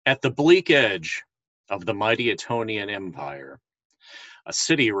At the bleak edge of the mighty Etonian Empire, a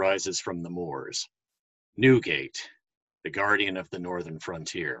city rises from the moors, Newgate, the guardian of the northern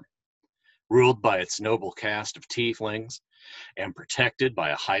frontier. Ruled by its noble caste of tieflings and protected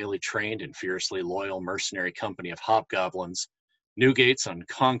by a highly trained and fiercely loyal mercenary company of hobgoblins, Newgate's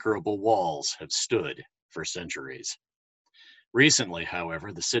unconquerable walls have stood for centuries. Recently,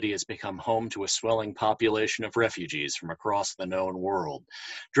 however, the city has become home to a swelling population of refugees from across the known world,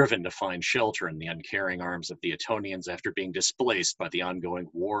 driven to find shelter in the uncaring arms of the Etonians after being displaced by the ongoing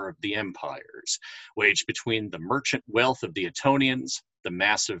War of the Empires, waged between the merchant wealth of the Etonians, the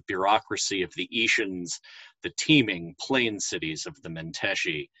massive bureaucracy of the Eshans, the teeming plain cities of the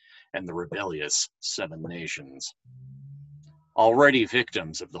Menteshi, and the rebellious Seven Nations. Already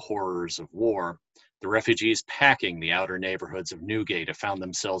victims of the horrors of war, the refugees packing the outer neighborhoods of Newgate have found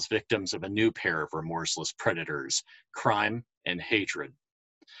themselves victims of a new pair of remorseless predators, crime and hatred.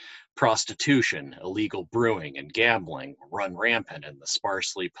 Prostitution, illegal brewing, and gambling run rampant in the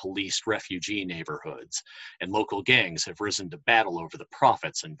sparsely policed refugee neighborhoods, and local gangs have risen to battle over the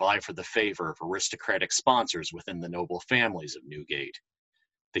profits and vie for the favor of aristocratic sponsors within the noble families of Newgate.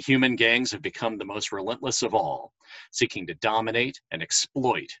 The human gangs have become the most relentless of all, seeking to dominate and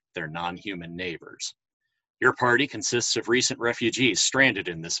exploit their non-human neighbors. Your party consists of recent refugees stranded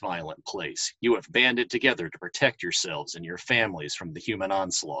in this violent place. You have banded together to protect yourselves and your families from the human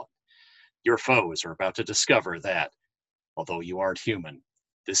onslaught. Your foes are about to discover that, although you aren't human,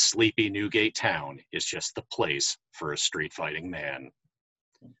 this sleepy Newgate town is just the place for a street-fighting man.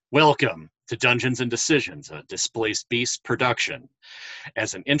 Welcome to Dungeons & Decisions, a Displaced Beast production.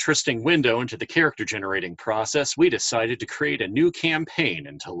 As an interesting window into the character generating process, we decided to create a new campaign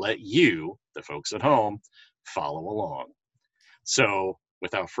and to let you, the folks at home, follow along. So,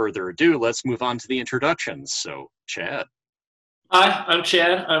 without further ado, let's move on to the introductions. So, Chad. Hi, I'm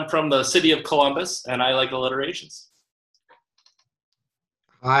Chad. I'm from the city of Columbus, and I like alliterations.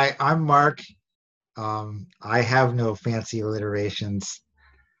 Hi, I'm Mark. I have no fancy alliterations.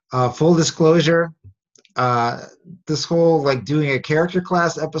 Full disclosure, this whole doing a character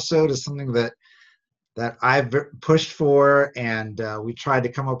class episode is something that I've pushed for, and we tried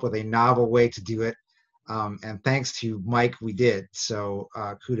to come up with a novel way to do it. And thanks to Mike, we did. So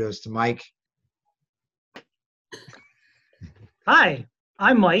kudos to Mike. Hi,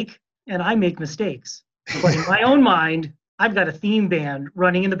 I'm Mike, and I make mistakes. But in my own mind, I've got a theme band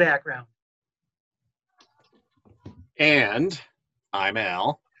running in the background. And I'm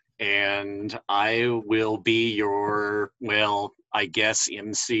Al. And I will be your, I guess,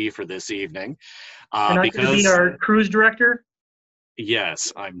 MC for this evening. You're not going to be our cruise director?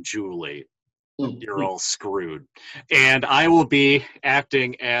 Yes, I'm Julie. You're all screwed. And I will be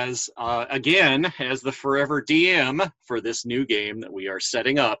acting as, again, as the forever DM for this new game that we are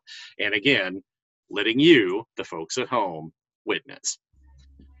setting up. And again, letting you, the folks at home, witness.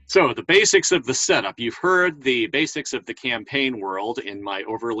 So the basics of the setup. You've heard the basics of the campaign world in my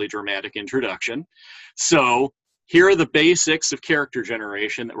overly dramatic introduction. So here are the basics of character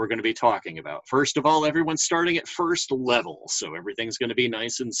generation that we're going to be talking about. First of all, everyone's starting at first level, so everything's going to be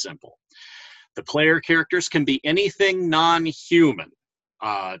nice and simple. The player characters can be anything non-human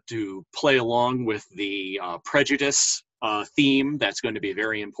to play along with the prejudice theme that's going to be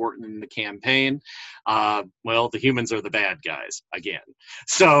very important in the campaign. The humans are the bad guys, again.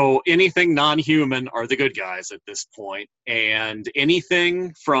 So anything non-human are the good guys at this point, and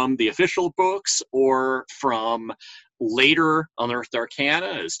anything from the official books or from later Unearthed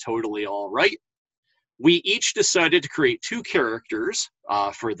Arcana is totally all right. We each decided to create 2 characters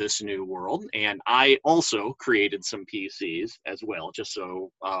for this new world, and I also created some PCs as well, just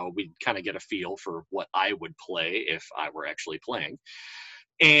so we'd kind of get a feel for what I would play if I were actually playing.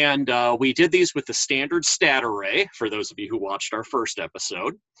 And we did these with the standard stat array, for those of you who watched our first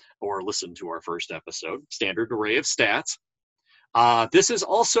episode, or listened to our first episode, standard array of stats. This is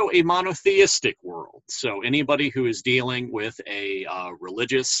also a monotheistic world, so anybody who is dealing with a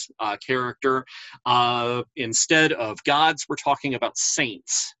religious character, instead of gods, we're talking about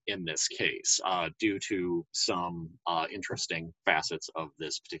saints in this case, due to some interesting facets of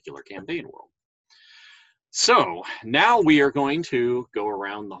this particular campaign world. So now we are going to go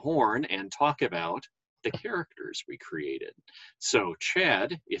around the horn and talk about the characters we created. So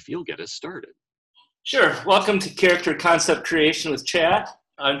Chad, if you'll get us started. Sure. Welcome to Character Concept Creation with Chad.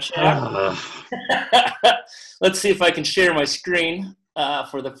 I'm Chad. Let's see if I can share my screen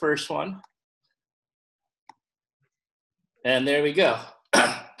for the first one. And there we go.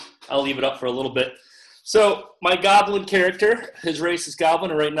 I'll leave it up for a little bit. So my goblin character, his race is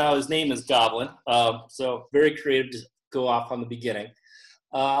goblin, and right now his name is Goblin. So very creative to go off on the beginning.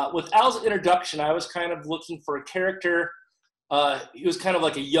 With Al's introduction, I was kind of looking for a character. He was kind of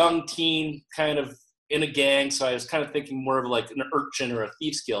like a young teen, kind of in a gang, so I was kind of thinking more of like an urchin or a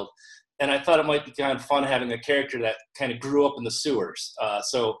thieves guild. And I thought it might be kind of fun having a character that kind of grew up in the sewers.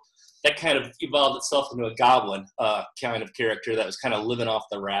 So that kind of evolved itself into a goblin kind of character that was kind of living off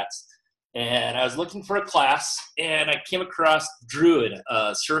the rats. And I was looking for a class, and I came across Druid,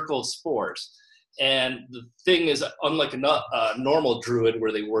 Circle of Spores. And the thing is, unlike a normal Druid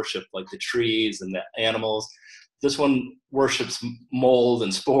where they worship like the trees and the animals, this one worships mold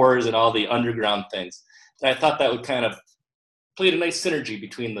and spores and all the underground things. And I thought that would kind of played a nice synergy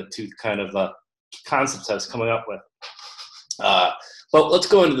between the two kind of concepts I was coming up with. But let's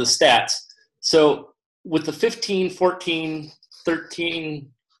go into the stats. So with the 15, 14, 13,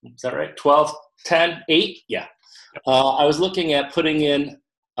 is that right? 12, 10, 8? Yeah. I was looking at putting in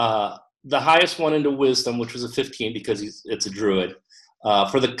the highest one into wisdom, which was a 15 because it's a druid.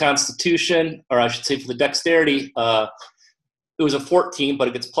 For the constitution, or I should say for the dexterity, it was a 14, but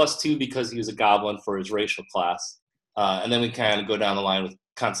it gets +2 because he was a goblin for his racial class. And then we kind of go down the line with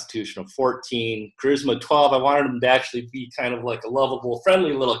constitution of 14, charisma 12. I wanted him to actually be kind of like a lovable,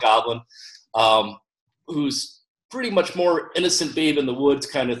 friendly little goblin who's pretty much more innocent babe in the woods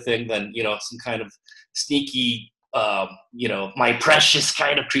kind of thing than, you know, some kind of sneaky, you know, my precious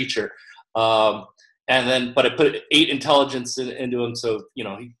kind of creature. And then, but I put 8 intelligence into him, so, you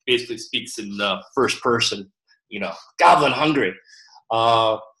know, he basically speaks in first person, you know, goblin hungry.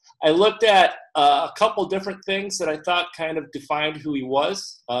 I looked at a couple different things that I thought kind of defined who he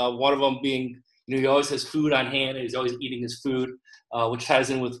was. One of them being, you know, he always has food on hand, and he's always eating his food, which ties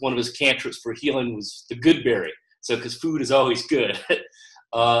in with one of his cantrips for healing was the good berry. So, because food is always good.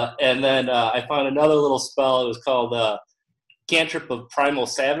 And then I found another little spell. It was called Cantrip of Primal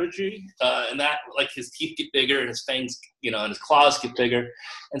Savagery, and that, like, his teeth get bigger and his fangs, you know, and his claws get bigger,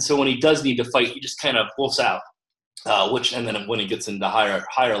 and so when he does need to fight, he just kind of wolfs out. And then when he gets into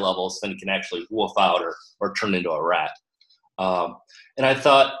higher levels, then he can actually wolf out or turn into a rat. And I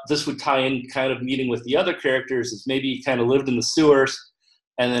thought this would tie in kind of meeting with the other characters, as maybe he kind of lived in the sewers,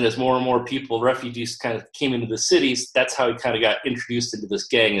 and then as more and more people, refugees, kind of came into the cities, that's how he kind of got introduced into this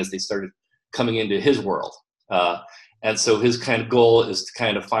gang as they started coming into his world. And so his kind of goal is to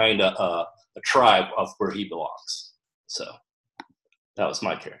kind of find a tribe of where he belongs. So that was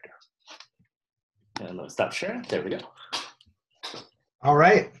my character. And let's stop sharing. There we go. All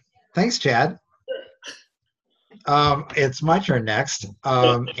right. Thanks, Chad. It's my turn next.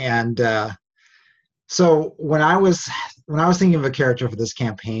 So when I was thinking of a character for this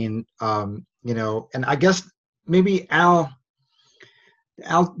campaign, you know, and I guess maybe Al,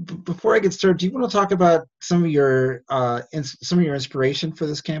 before I get started, do you want to talk about some of your inspiration for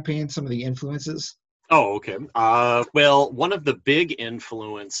this campaign, some of the influences? Oh, okay. Well, one of the big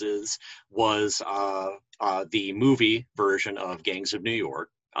influences was the movie version of Gangs of New York.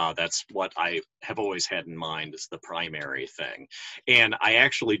 That's what I have always had in mind as the primary thing. And I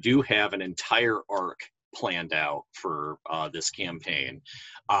actually do have an entire arc planned out for this campaign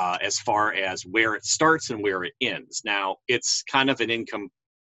as far as where it starts and where it ends. Now, it's kind of an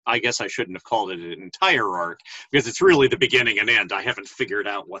I guess I shouldn't have called it an entire arc because it's really the beginning and end. I haven't figured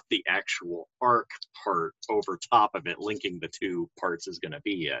out what the actual arc part over top of it, linking the two parts, is going to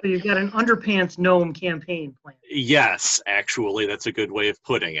be yet. So you've got an underpants gnome campaign plan. Yes, actually, that's a good way of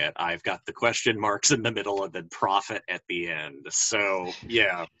putting it. I've got the question marks in the middle and then profit at the end. So,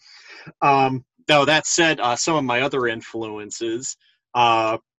 yeah. Though that said, some of my other influences,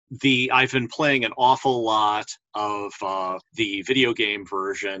 I've been playing an awful lot of the video game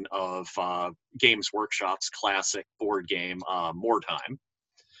version of Games Workshop's classic board game, Mordheim.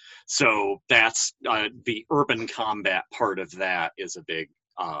 So that's the urban combat part of that is a big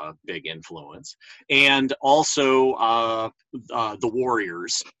influence. And also the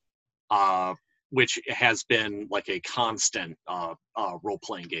Warriors, which has been like a constant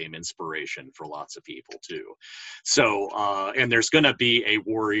role-playing game inspiration for lots of people too. So, and there's going to be a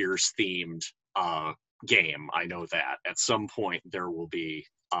Warriors-themed game. I know that at some point there will be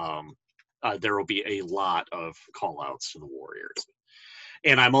a lot of call-outs to the Warriors.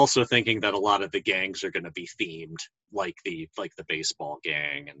 And I'm also thinking that a lot of the gangs are going to be themed, like the baseball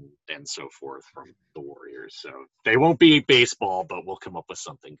gang and so forth from the Warriors. So they won't be baseball, but we'll come up with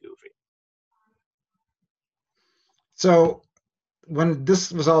something goofy. So when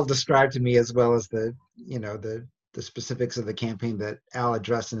this was all described to me, as well as the specifics of the campaign that Al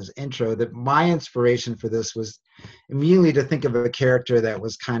addressed in his intro, that my inspiration for this was immediately to think of a character that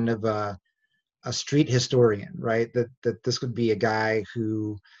was kind of a street historian, right? That this would be a guy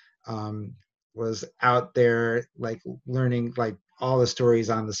who was out there, like, learning, like all the stories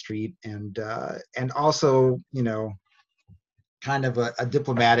on the street, and also, you know, kind of a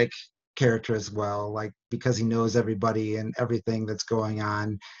diplomatic character as well, like because he knows everybody and everything that's going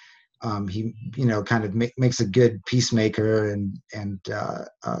on. He, you know, kind of makes a good peacemaker and a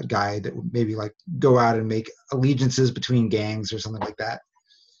guy that would maybe like go out and make allegiances between gangs or something like that.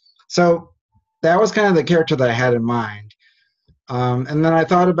 So that was kind of the character that I had in mind. And then I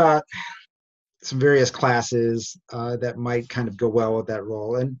thought about some various classes that might kind of go well with that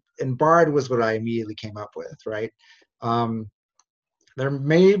role. And Bard was what I immediately came up with, right? There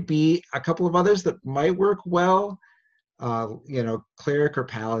may be a couple of others that might work well, you know, cleric or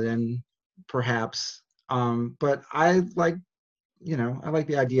paladin, perhaps. But I like, you know, I like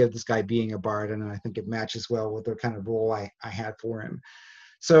the idea of this guy being a bard, and I think it matches well with the kind of role I had for him.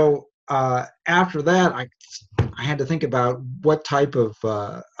 So after that, I had to think about what type of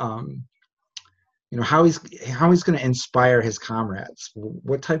you know, how he's going to inspire his comrades.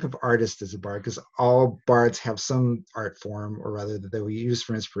 What type of artist is a bard? Because all bards have some art form or other that they will use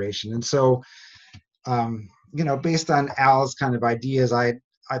for inspiration. And so, you know, based on Al's kind of ideas, I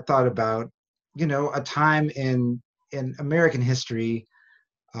thought about, you know, a time in American history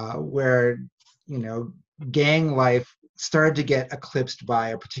where, you know, gang life started to get eclipsed by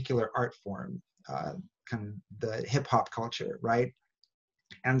a particular art form, kind of the hip hop culture, right?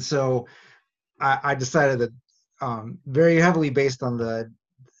 And so I decided that very heavily based on the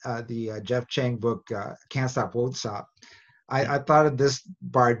Jeff Chang book, Can't Stop, Won't Stop. I thought of this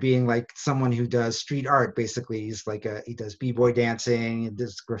bard being like someone who does street art. Basically, he's like he does b-boy dancing, he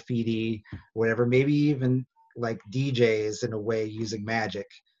does graffiti, whatever. Maybe even like DJs in a way using magic,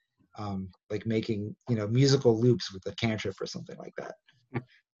 like making, you know, musical loops with a cantrip or something like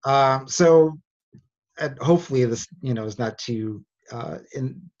that. So and hopefully this, you know, is not too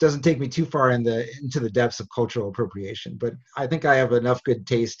doesn't take me too far into the depths of cultural appropriation, but I think I have enough good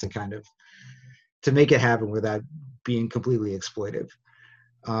taste to kind of to make it happen without being completely exploitive.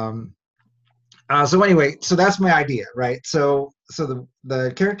 So anyway, so that's my idea, right? So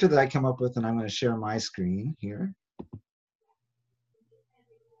the character that I come up with, and I'm going to share my screen here.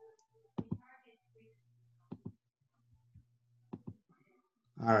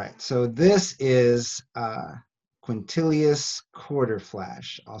 All right, so this is Quintilius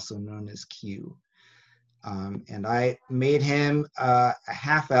Quarterflash, also known as Q. And I made him a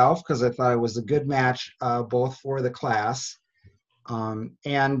half-elf because I thought it was a good match both for the class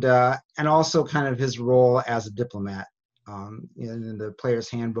and also kind of his role as a diplomat. In the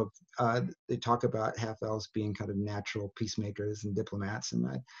player's handbook, they talk about half-elves being kind of natural peacemakers and diplomats,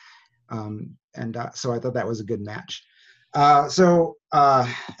 and so I thought that was a good match. So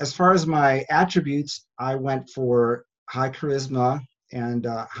as far as my attributes, I went for high charisma and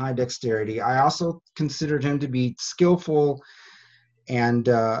high dexterity. I also considered him to be skillful and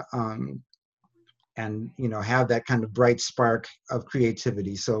you know, have that kind of bright spark of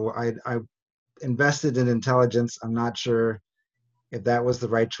creativity. So I invested in intelligence. I'm not sure if that was the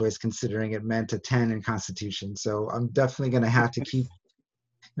right choice, considering it meant a 10 in Constitution. So I'm definitely going to have to keep.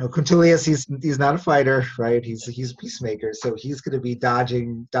 You know, Quintilius, he's not a fighter, right? He's a peacemaker, so he's going to be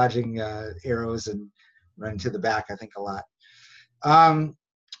dodging arrows and running to the back, I think, a lot.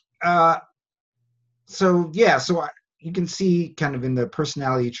 So yeah, so you can see kind of in the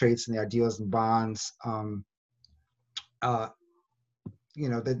personality traits and the ideals and bonds, you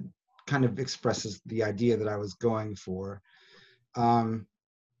know, that kind of expresses the idea that I was going for.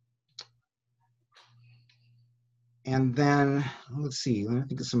 And then let's see, let me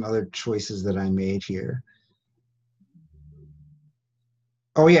think of some other choices that I made here.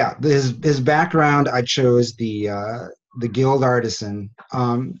 Oh yeah, his background, I chose the guild artisan,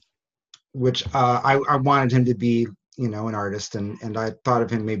 which I wanted him to be, you know, an artist, and I thought of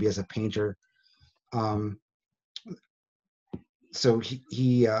him maybe as a painter. So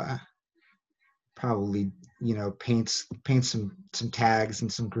he probably, you know, paints some tags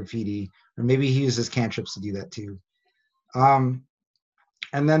and some graffiti, or maybe he uses cantrips to do that too. And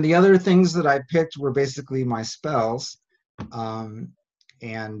then the other things that I picked were basically my spells. And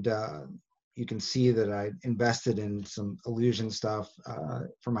you can see that I invested in some illusion stuff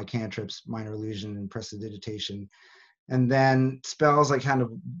for my cantrips, minor illusion and prestidigitation. And then spells, I kind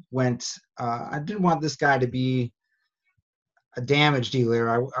of went, I didn't want this guy to be a damage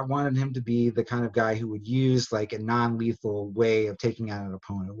dealer. I wanted him to be the kind of guy who would use like a non-lethal way of taking out an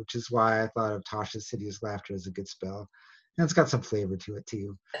opponent, which is why I thought of Tasha's Hideous Laughter as a good spell. And it's got some flavor to it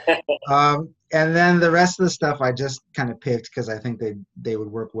too. And then the rest of the stuff I just kind of picked because I think they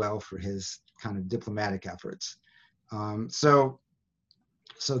would work well for his kind of diplomatic efforts. So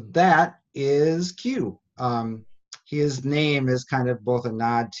that is Q. his name is kind of both a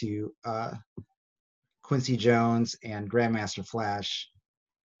nod to Quincy Jones and Grandmaster Flash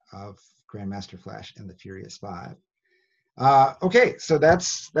of Grandmaster Flash and the Furious Five. Okay, so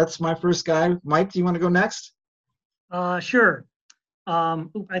that's my first guy. Mike, do you want to go next? Sure.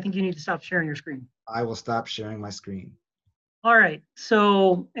 I think you need to stop sharing your screen. I will stop sharing my screen. All right.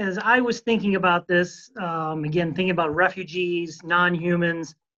 So as I was thinking about this, again, thinking about refugees,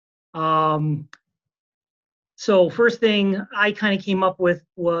 non-humans. So first thing I kind of came up with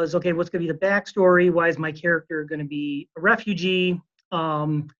was, okay, what's going to be the backstory? Why is my character going to be a refugee?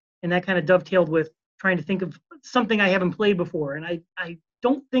 And that kind of dovetailed with trying to think of something I haven't played before. And I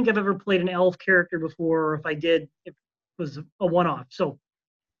don't think I've ever played an elf character before, or if I did, it was a one-off. So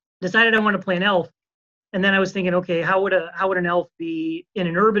decided I want to play an elf. And then I was thinking, okay, how would an elf be in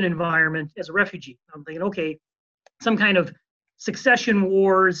an urban environment as a refugee? I'm thinking, okay, some kind of succession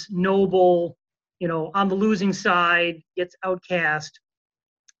wars, noble, on the losing side, gets outcast.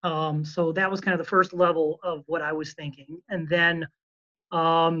 So that was kind of the first level of what I was thinking. And then,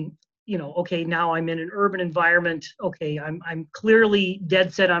 okay, now I'm in an urban environment. Okay, I'm clearly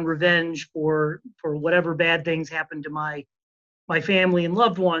dead set on revenge for whatever bad things happened to my family and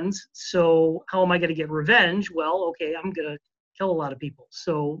loved ones. So how am I going to get revenge? Well, okay, I'm going to kill a lot of people.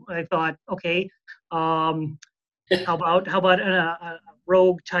 So I thought, okay, how about a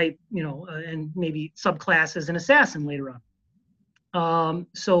rogue type, and maybe subclass as an assassin later on.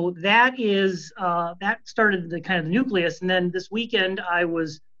 So that started the kind of the nucleus. And then this weekend I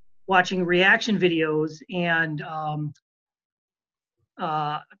was watching reaction videos, and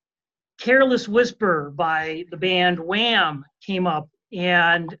Careless Whisper by the band Wham came up,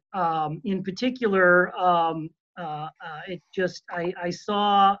 and in particular, I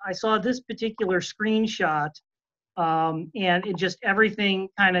saw this particular screenshot, and it just everything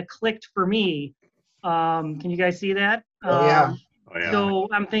kind of clicked for me. Can you guys see that? Oh yeah. So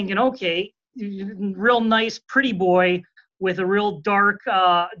I'm thinking, okay, real nice, pretty boy with a real dark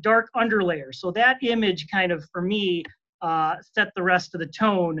underlayer. So that image kind of for me set the rest of the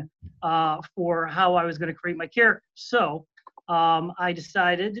tone for how I was going to create my character. So I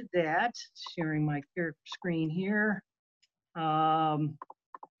decided that, sharing my character screen here,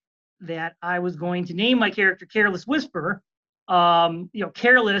 that I was going to name my character Careless Whisper.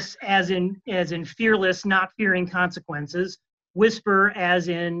 Careless as in fearless, not fearing consequences. Whisper as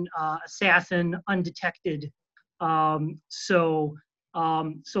in assassin, undetected. So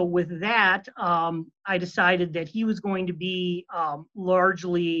with that, I decided that he was going to be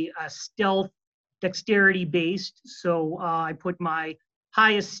largely stealth, dexterity based. So I put my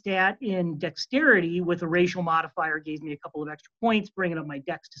highest stat in dexterity with a racial modifier, gave me a couple of extra points, bringing up my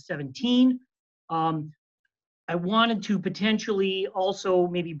dex to 17. I wanted to potentially also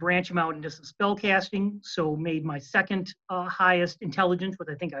maybe branch him out into some spell casting, so made my second highest intelligence, which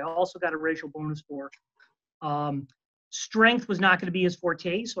I think I also got a racial bonus for. Strength was not going to be his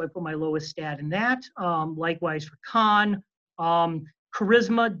forte, so I put my lowest stat in that. Likewise for con.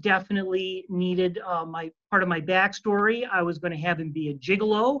 Charisma definitely needed my part of my backstory. I was going to have him be a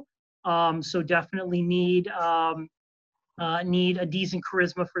gigolo, so definitely need a decent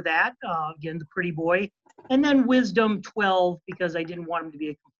charisma for that. Again, the pretty boy. And then wisdom 12, because I didn't want him to be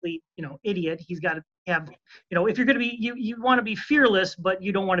a complete, idiot. He's got to have, if you're going to be, you want to be fearless, but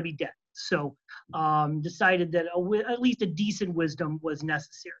you don't want to be dead. So decided that at least a decent wisdom was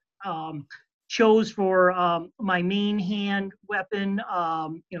necessary. Chose for my main hand weapon,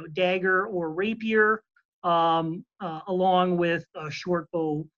 dagger or rapier, along with a short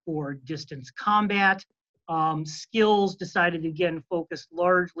bow for distance combat. Skills decided again focused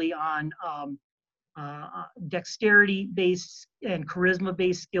largely on dexterity-based and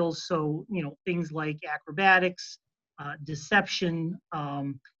charisma-based skills. So things like acrobatics, deception,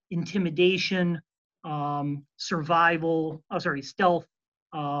 intimidation, survival. Stealth.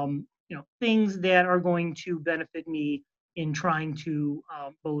 Things that are going to benefit me in trying to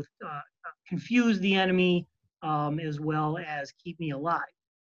both confuse the enemy as well as keep me alive.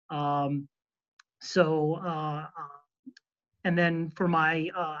 And then for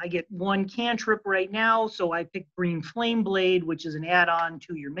my, I get one cantrip right now, so I picked Green Flame Blade, which is an add-on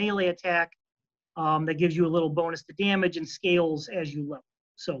to your melee attack that gives you a little bonus to damage and scales as you level.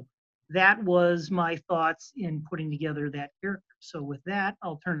 So that was my thoughts in putting together that character. So with that,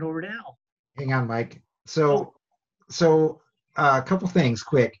 I'll turn it over to Al. Hang on, Mike. So a couple things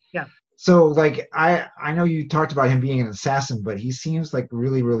quick. Yeah. So like I know you talked about him being an assassin, but he seems like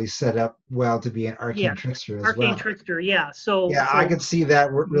really set up well to be an arcane trickster as well. Arcane trickster, yeah. So I could see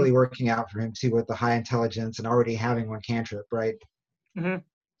that really working out for him too, with the high intelligence and already having one cantrip, right?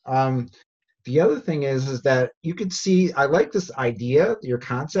 Mm-hmm. The other thing is that you could see, I like this idea, your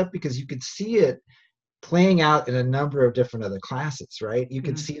concept, because you could see it playing out in a number of different other classes, right? You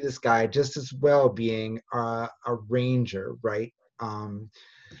could Mhm. see this guy just as well being a ranger, right?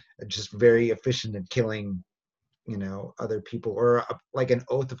 Just very efficient at killing, other people, or like an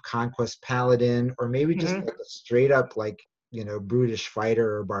Oath of Conquest paladin, or maybe just Mhm. like a straight up like, brutish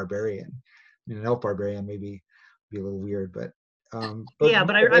fighter or barbarian. I mean, an elf barbarian maybe be a little weird, but Yeah,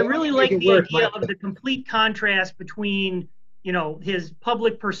 but I they really make like it the work. idea of the complete contrast between, his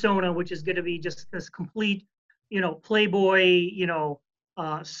public persona, which is going to be just this complete, playboy,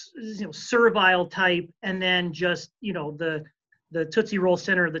 servile type, and then just, the Tootsie Roll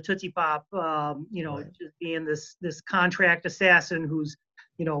center, the Tootsie Pop, Right. just being this contract assassin who's,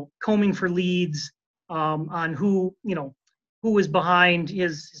 combing for leads on who is behind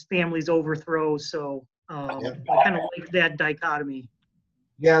his family's overthrow. So Yeah. I kind of like that dichotomy.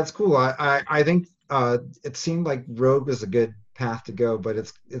 Yeah, it's cool. I think it seemed like Rogue was a good path to go, but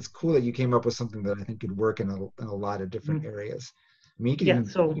it's cool that you came up with something that I think could work in a lot of different Mhm. areas. I mean, Yeah. you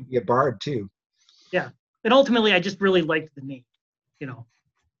So could be a bard too. yeah, and ultimately, I just really liked the name. You know.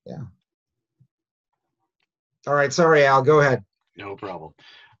 Yeah. All right. Sorry, Al. Go ahead. No problem.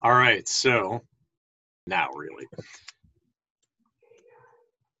 All right, so now really.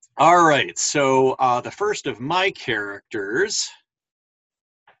 All right, so the first of my characters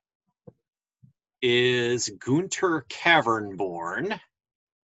is Gunter Cavernborn.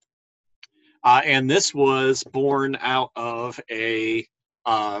 And this was born out of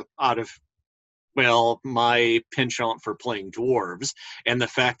my penchant for playing dwarves and the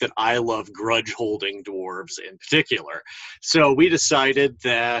fact that I love grudge holding dwarves in particular. So we decided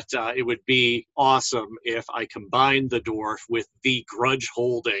that it would be awesome if I combined the dwarf with the grudge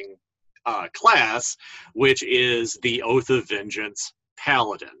holding class, which is the Oath of Vengeance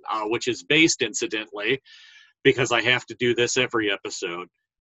Paladin, which is based, incidentally, because I have to do this every episode,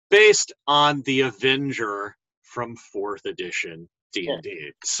 based on the Avenger from 4th edition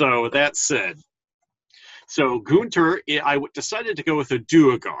D&D. So that said, so Gunter, I decided to go with a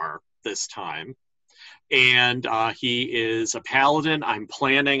Duergar this time, and he is a paladin. I'm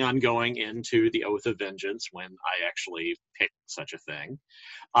planning on going into the Oath of Vengeance when I actually pick such a thing.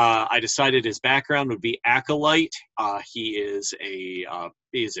 I decided his background would be acolyte. He is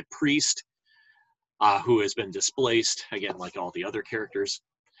a priest who has been displaced, again, like all the other characters.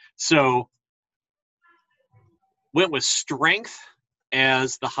 So went with strength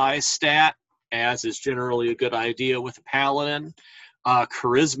as the high stat, as is generally a good idea with a paladin.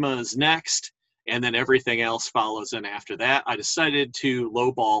 Charisma is next, and then everything else follows in after that. I decided to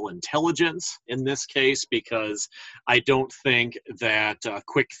lowball intelligence in this case because I don't think that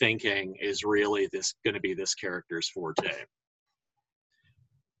quick thinking is really going to be this character's forte.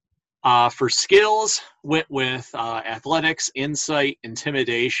 For skills, went with athletics, insight,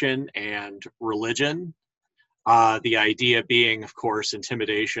 intimidation, and religion. The idea being, of course,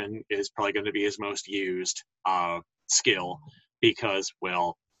 intimidation is probably going to be his most used skill because,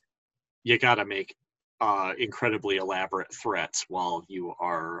 well, you got to make incredibly elaborate threats while you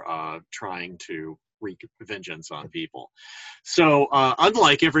are trying to wreak vengeance on people. So,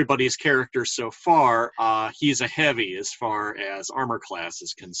 unlike everybody's characters so far, he's a heavy as far as armor class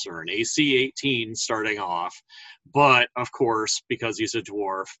is concerned. AC 18 starting off, but of course, because he's a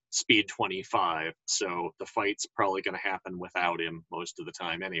dwarf, speed 25. So the fight's probably going to happen without him most of the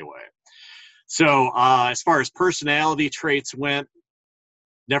time anyway. So, as far as personality traits went,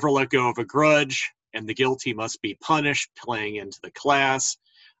 never let go of a grudge, and the guilty must be punished, playing into the class.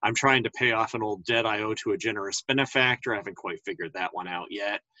 I'm trying to pay off an old debt I owe to a generous benefactor. I haven't quite figured that one out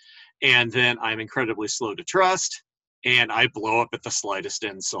yet. And then I'm incredibly slow to trust, and I blow up at the slightest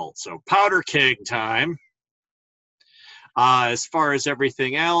insult. So powder keg time. As far as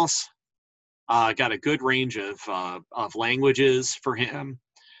everything else, got a good range of languages for him.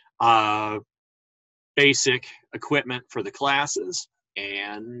 Basic equipment for the classes,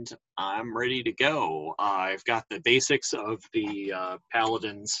 and I'm ready to go. I've got the basics of the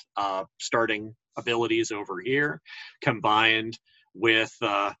Paladin's starting abilities over here, combined with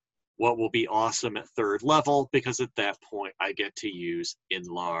what will be awesome at 3rd level, because at that point I get to use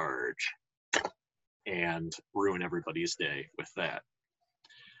Enlarge and ruin everybody's day with that.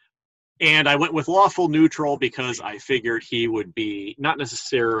 And I went with lawful neutral because I figured he would be not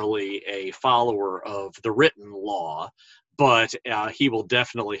necessarily a follower of the written law, but he will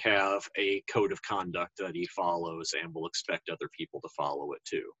definitely have a code of conduct that he follows and will expect other people to follow it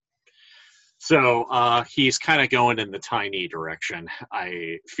too. So he's kind of going in the tiny direction,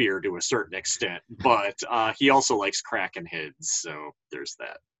 I fear, to a certain extent, but he also likes cracking heads, so there's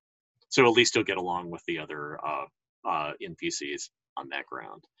that. So at least you'll get along with the other NPCs on that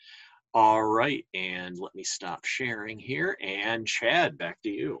ground. All right, and let me stop sharing here. And Chad, back to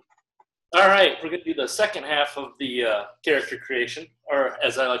you. All right, we're going to do the second half of the character creation, or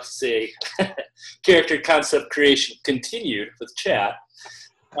as I like to say, character concept creation continued with Chad.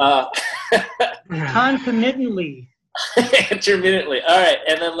 Concomitantly. Intermittently. All right,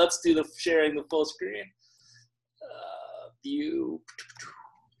 and then let's do the sharing the full screen. View.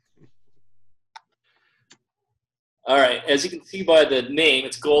 All right, as you can see by the name,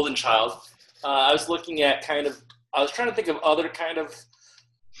 it's Golden Child. I was looking at I was trying to think of other kind of,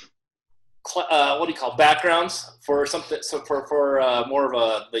 backgrounds for something, so for more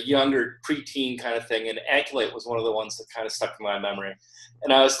of the younger preteen kind of thing, and Acolyte was one of the ones that kind of stuck in my memory.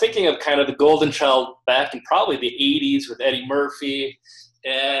 And I was thinking of kind of the Golden Child back in probably the 80s with Eddie Murphy,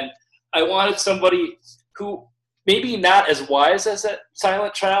 and I wanted somebody who maybe not as wise as that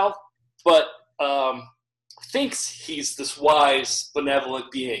Silent Child, but thinks he's this wise,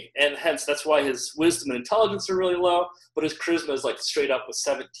 benevolent being, and hence that's why his wisdom and intelligence are really low, but his charisma is like straight up with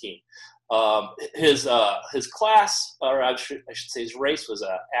 17. His class, or I should say his race, was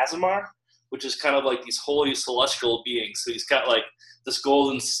Aasimar, which is kind of like these holy celestial beings. So he's got like this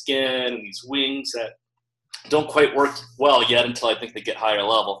golden skin and these wings that don't quite work well yet until I think they get higher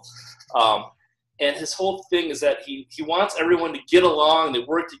level. And his whole thing is that he wants everyone to get along, they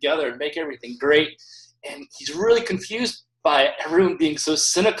work together and make everything great. And he's really confused by everyone being so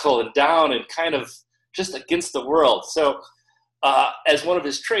cynical and down and kind of just against the world. So as one of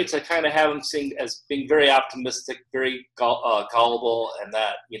his traits, I kind of have him seen as being very optimistic, very gullible, and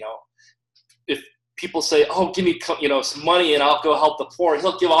that, if people say, oh, give me, some money and I'll go help the poor,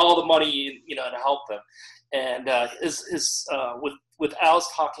 he'll give all the money, to help them. And with Al's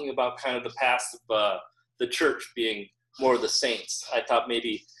talking about kind of the past of the church being more of the saints, I thought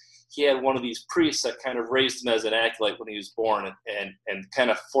maybe he had one of these priests that kind of raised him as an acolyte when he was born, and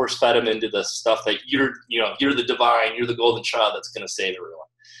kind of force fed him into the stuff that you're the divine, you're the golden child that's going to save everyone.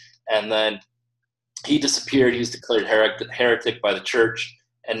 And then he disappeared. He was declared heretic by the church,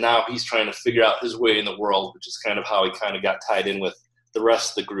 and now he's trying to figure out his way in the world, which is kind of how he kind of got tied in with the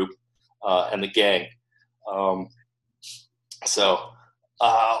rest of the group and the gang.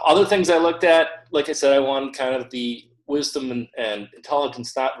 Other things I looked at, like I said, I wanted kind of the wisdom and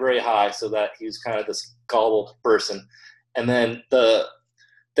intelligence not very high, so that he's kind of this gullible person. And then the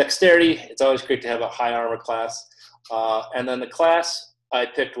dexterity, it's always great to have a high armor class. And then the class I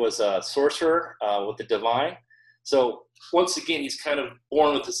picked was a sorcerer with the divine. So once again, he's kind of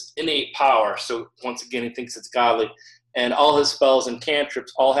born with this innate power. So once again, he thinks it's godly. And all his spells and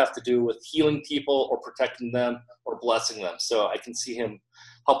cantrips all have to do with healing people or protecting them or blessing them. So I can see him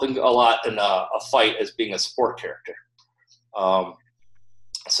helping a lot in a fight as being a support character.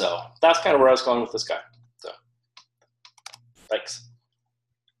 So that's kind of where I was going with this guy. So thanks.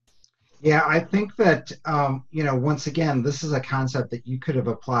 Yeah, I think that, once again, this is a concept that you could have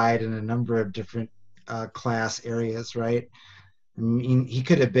applied in a number of different class areas, right? I mean, he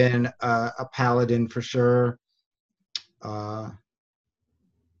could have been a paladin for sure, or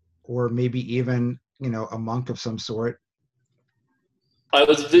maybe even, a monk of some sort. I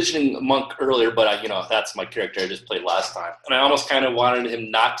was envisioning a monk earlier, but that's my character I just played last time. And I almost kind of wanted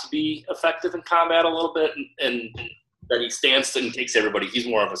him not to be effective in combat a little bit, and that he stands and takes everybody. He's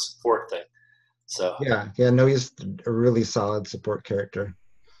more of a support thing. So no, he's a really solid support character.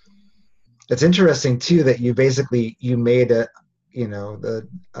 It's interesting too that you made a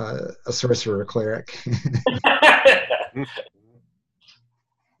sorcerer cleric.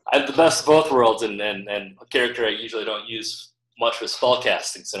 I have the best of both worlds, and a character I usually don't use much with spell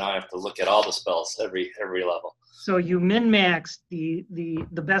casting, so now I have to look at all the spells every level. So you min-maxed the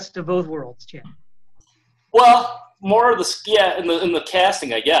best of both worlds, Chad. Well, more of in the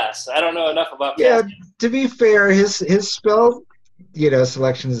casting, I guess. I don't know enough about casting. Yeah, to be fair, his spell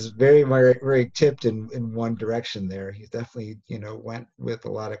selection is very, very, very tipped in one direction there. He definitely went with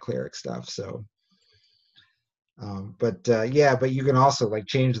a lot of cleric stuff. So but you can also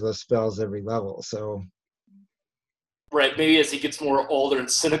change those spells every level. So right, maybe as he gets more older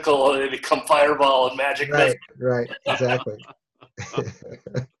and cynical, they become fireball and magic. Right, exactly. So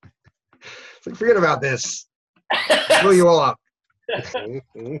forget about this. Blow you all up.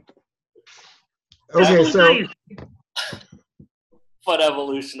 Okay, so fun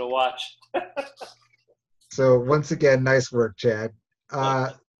evolution to watch. So once again, nice work, Chad.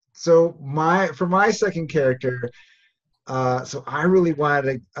 So for my second character, so I really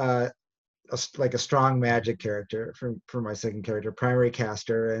wanted a strong magic character for my second character, primary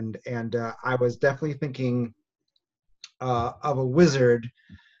caster, and I was definitely thinking of a wizard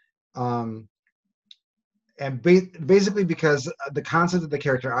And basically because the concept of the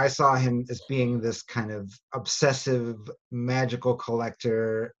character, I saw him as being this kind of obsessive magical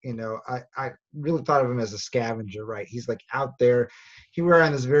collector. I really thought of him as a scavenger, right? He's like out there. He were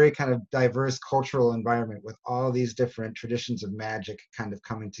in this very kind of diverse cultural environment with all these different traditions of magic kind of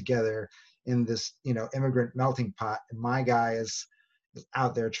coming together in this, immigrant melting pot. And my guy is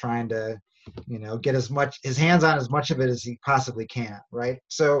out there trying to, get his hands on as much of it as he possibly can, right?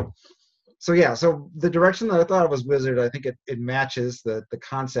 So the direction that I thought it was Wizard, I think it matches the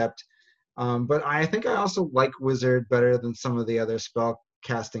concept. But I think I also like Wizard better than some of the other spell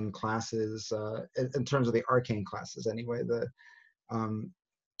casting classes, in terms of the arcane classes anyway. I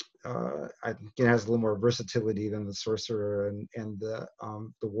think it has a little more versatility than the sorcerer and the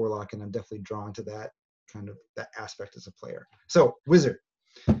warlock, and I'm definitely drawn to that aspect as a player. So Wizard.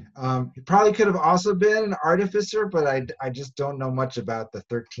 He probably could have also been an artificer, but I just don't know much about the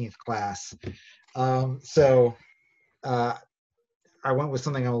 13th class. So I went with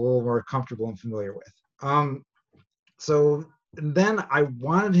something I'm a little more comfortable and familiar with. So then I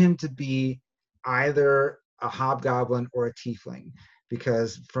wanted him to be either a hobgoblin or a tiefling,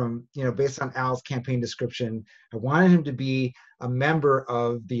 because based on Al's campaign description, I wanted him to be a member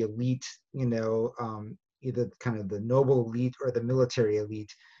of the elite, either kind of the noble elite or the military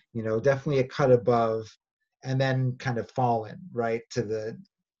elite, definitely a cut above, and then kind of fallen right to the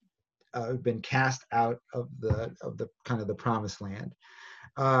been cast out of the kind of the promised land.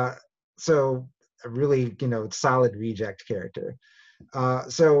 So a really solid reject character.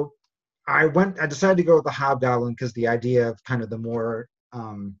 So I decided to go with the hobgoblin because the idea of kind of the more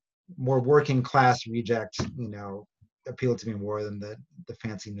working class reject, appealed to me more than the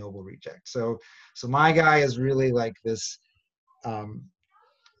fancy noble reject. So my guy is really like this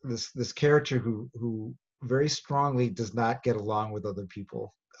this character who very strongly does not get along with other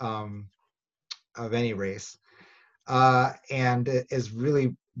people of any race, and is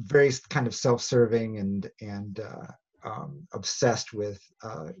really very kind of self-serving and obsessed with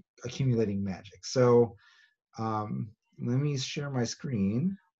accumulating magic. So let me share my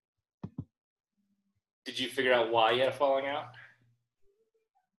screen. Did you figure out why you had a falling out?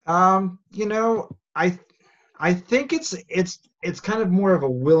 I think it's kind of more of a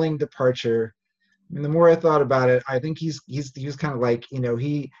willing departure. I mean, the more I thought about it, I think he's kind of like,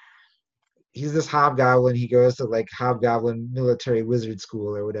 he's this hobgoblin. He goes to like hobgoblin military wizard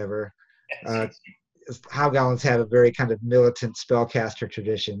school or whatever. Hobgoblins have a very kind of militant spellcaster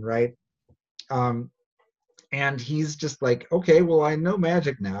tradition, right? And he's just like, okay, well, I know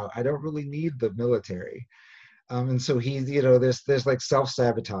magic now. I don't really need the military. And so he's, there's like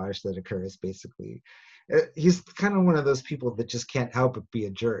self-sabotage that occurs basically. He's kind of one of those people that just can't help but be a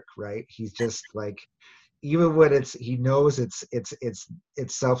jerk, right? He's just like, even when he knows it's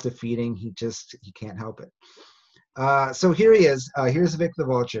self-defeating, he can't help it. So here he is. Here's Vic the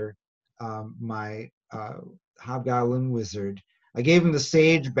Vulture, my hobgoblin wizard. I gave him the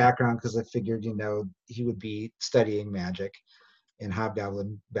sage background because I figured, he would be studying magic in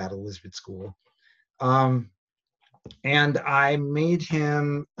Hobgoblin Battle Wizard School. And I made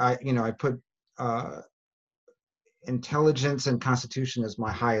him, I put intelligence and constitution as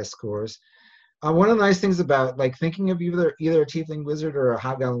my highest scores. One of the nice things about like thinking of either a tiefling wizard or a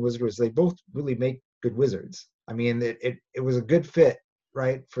hobgoblin wizard is they both really make good wizards. I mean, it was a good fit,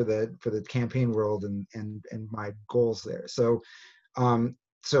 right, for the campaign world and my goals there. So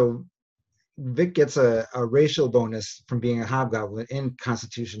Vic gets a racial bonus from being a hobgoblin in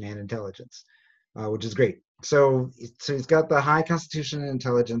constitution and intelligence, which is great. So he's got the high constitution and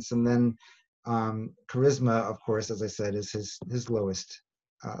intelligence, and then charisma, of course, as I said, is his lowest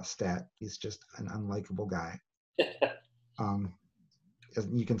stat. He's just an unlikable guy. As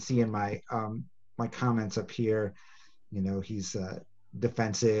you can see in my my comments up here, he's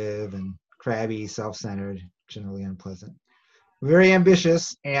defensive and crabby, self-centered, generally unpleasant, very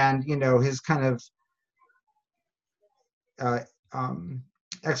ambitious, and his kind of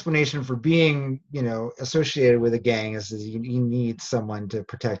explanation for being associated with a gang is he needs someone to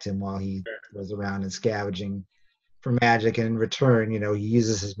protect him while he goes around and scavenging for magic, and in return he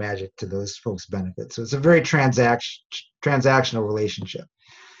uses his magic to those folks' benefit. So it's a very transactional relationship.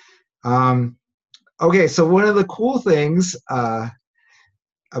 Okay, so one of the cool things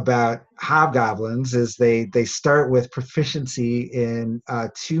about hobgoblins is they start with proficiency in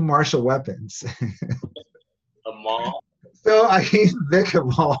 2 martial weapons. A maul. So I gave Vic a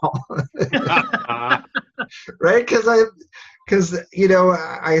maul, right? Because I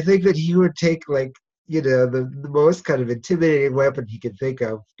think that he would take like the most kind of intimidating weapon he could think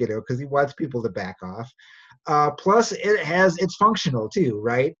of, because he wants people to back off. Plus, it's functional too,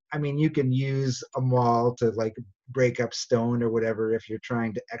 right? I mean, you can use a maul to like break up stone or whatever if you're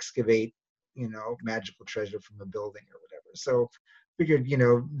trying to excavate, magical treasure from a building or whatever. So, figured,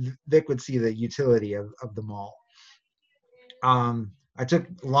 Vic would see the utility of the maul. I took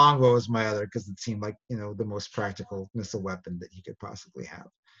longbow as my other because it seemed like the most practical missile weapon that he could possibly have.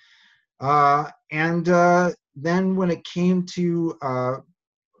 And then when it came to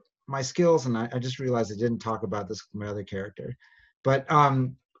my skills, and I just realized I didn't talk about this with my other character, but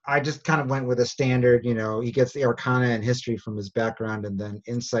I just kind of went with a standard, he gets the Arcana and History from his background, and then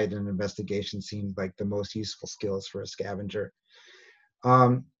Insight and Investigation seemed like the most useful skills for a scavenger.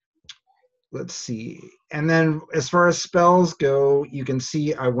 Let's see. And then as far as spells go, you can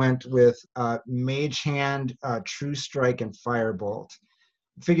see I went with Mage Hand, True Strike, and Firebolt.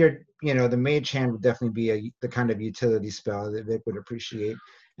 Figured, the Mage Hand would definitely be the kind of utility spell that Vic would appreciate.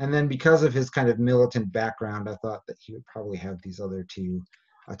 And then because of his kind of militant background, I thought that he would probably have these other two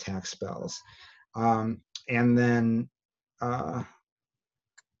attack spells. And then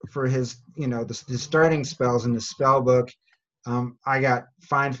for his, the starting spells in the spell book, I got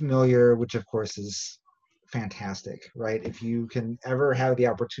Find Familiar, which of course is fantastic, right? If you can ever have the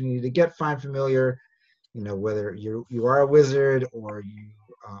opportunity to get Find Familiar, whether you are a wizard or you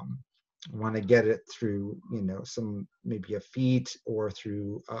want to get it through, maybe a feat or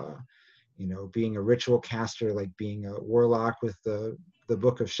through, being a ritual caster, like being a warlock with the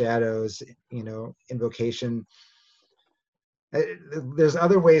Book of Shadows, invocation. There's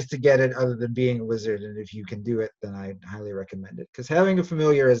other ways to get it other than being a wizard, and if you can do it, then I highly recommend it, because having a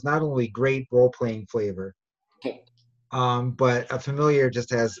familiar is not only great role-playing flavor, but a familiar just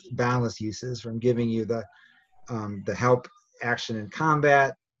has boundless uses, from giving you the help action in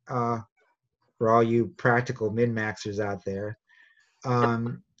combat, for all you practical min-maxers out there,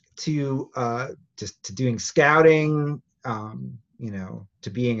 to just to doing scouting, to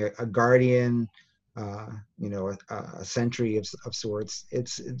being a guardian, a sentry of sorts.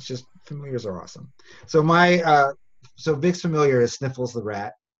 It's just, familiars are awesome. So so Vic's familiar is Sniffles the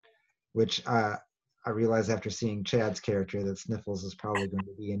rat, which I realized after seeing Chad's character that Sniffles is probably going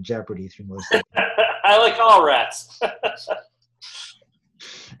to be in jeopardy through most of it. I like all rats.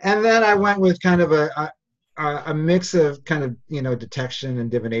 And then I went with kind of a mix of kind of, detection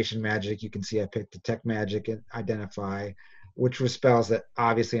and divination magic. You can see I picked Detect Magic and Identify, which were spells that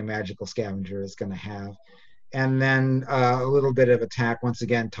obviously a magical scavenger is going to have. And then a little bit of attack. Once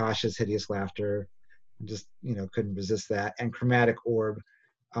again, Tasha's Hideous Laughter. Just, couldn't resist that. And Chromatic Orb,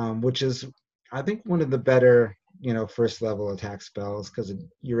 which is, I think, one of the better, first level attack spells, because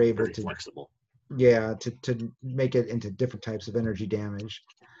you're able Very to flexible. Yeah, to make it into different types of energy damage.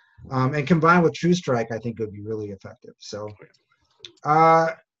 And combined with True Strike, I think it would be really effective. So,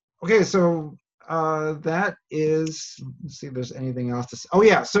 okay, so that is, let's see if there's anything else to say. Oh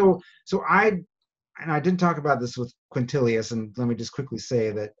yeah, so I didn't talk about this with Quintilius, and let me just quickly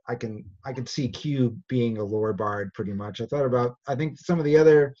say that I can see Q being a lore bard pretty much. I think some of the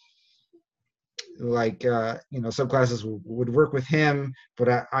other, like subclasses would work with him, but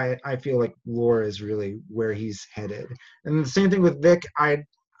I feel like lore is really where he's headed. And the same thing with Vic.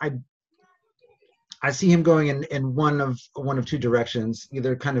 I see him going in one of two directions,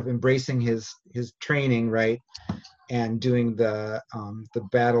 either kind of embracing his training, right, and doing the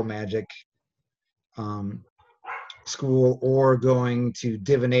battle magic school, or going to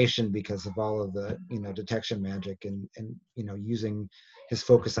divination because of all of the detection magic and using his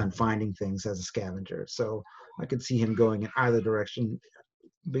focus on finding things as a scavenger. So I could see him going in either direction.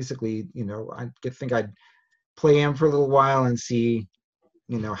 Basically, I think I'd play him for a little while and see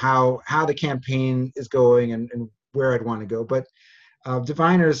how the campaign is going and where I'd want to go. But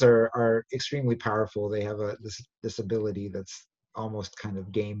diviners are extremely powerful. They have this ability that's almost kind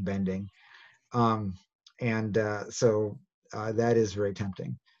of game bending. So that is very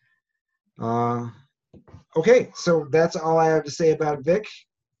tempting. Okay, so that's all I have to say about Vic.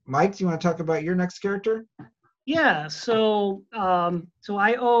 Mike, do you want to talk about your next character? Yeah, so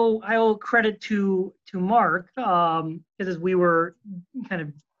I owe credit to Mark, because as we were kind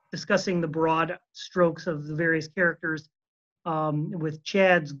of discussing the broad strokes of the various characters, with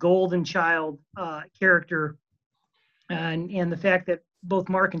Chad's Golden Child character, and the fact that both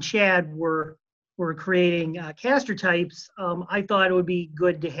Mark and Chad were creating caster types, I thought it would be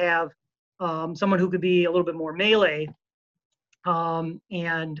good to have someone who could be a little bit more melee,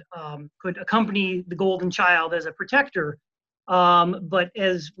 and could accompany the Golden Child as a protector. But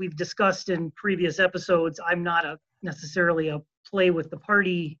as we've discussed in previous episodes, I'm not necessarily a play with the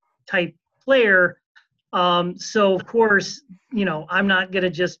party type player. So of course, I'm not going to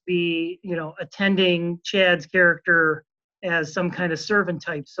just be, attending Chad's character as some kind of servant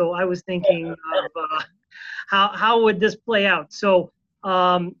type. So I was thinking of how would this play out. So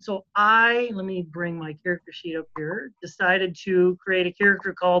let me bring my character sheet up here. Decided to create a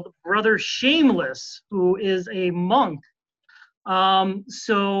character called Brother Shameless, who is a monk.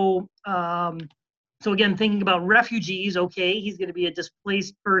 So again, thinking about refugees, okay, he's going to be a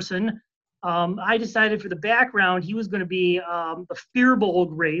displaced person. I decided for the background, he was going to be the Firbolg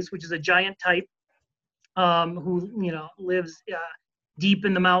race, which is a giant type who, lives deep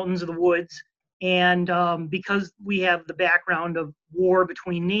in the mountains or the woods. And because we have the background of war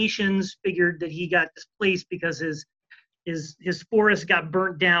between nations, figured that he got displaced because his forest got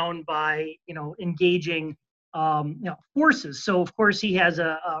burnt down by, engaging forces. So of course he has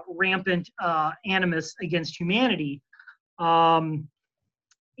a rampant animus against humanity, and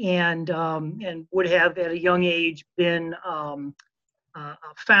would have at a young age been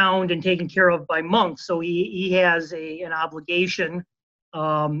found and taken care of by monks. So he has an obligation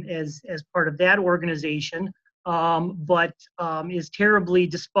as part of that organization, but is terribly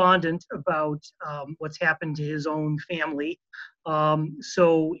despondent about what's happened to his own family.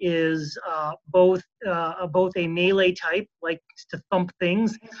 So is both a melee type, likes to thump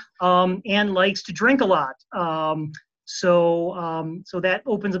things, and likes to drink a lot. So that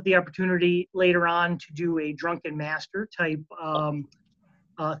opens up the opportunity later on to do a drunken master type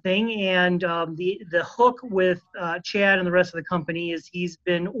thing. And the hook with Chad and the rest of the company is he's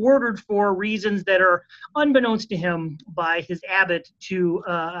been ordered for reasons that are unbeknownst to him by his abbot to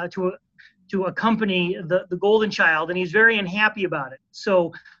accompany the golden child, and he's very unhappy about it.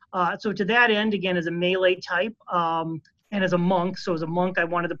 So to that end, again, as a melee type and as a monk, so as a monk, I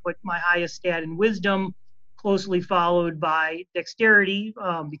wanted to put my highest stat in wisdom, closely followed by dexterity,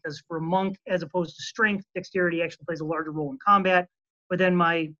 because for a monk, as opposed to strength, dexterity actually plays a larger role in combat. But then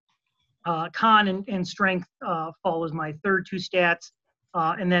my con and strength fall as my third two stats,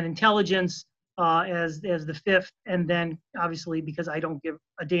 and then intelligence as the fifth, and then obviously, because I don't give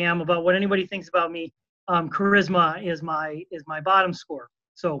a damn about what anybody thinks about me, charisma is my bottom score.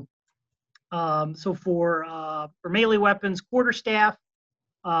 So for melee weapons, quarterstaff,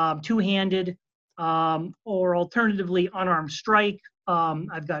 two-handed, or alternatively unarmed strike.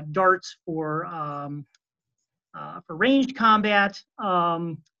 I've got darts for ranged combat.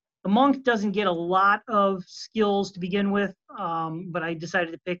 The monk doesn't get a lot of skills to begin with, but I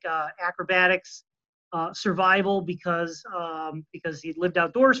decided to pick acrobatics, survival, because he'd lived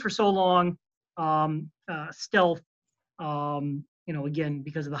outdoors for so long, stealth, again,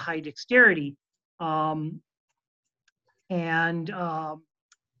 because of the high dexterity. And I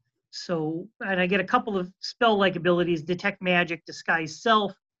get a couple of spell-like abilities: detect magic, disguise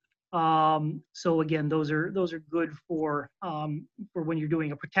self. So again, those are good for when you're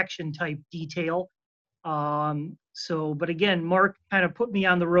doing a protection type detail. But again, Mark kind of put me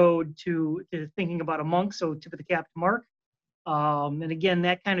on the road to thinking about a monk. So tip of the cap to Mark. And again,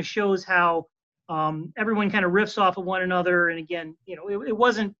 that kind of shows how everyone kind of riffs off of one another. And again, it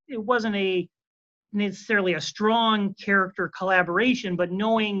wasn't necessarily a strong character collaboration, but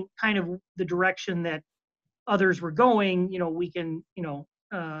knowing kind of the direction that others were going, we can,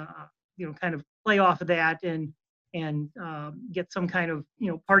 kind of play off of that and get some kind of,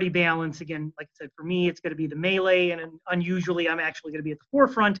 party balance. Again, like I said, for me, it's going to be the melee, and unusually I'm actually going to be at the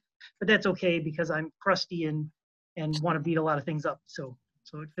forefront, but that's okay because I'm crusty and want to beat a lot of things up. So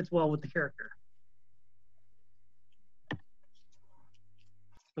it fits well with the character.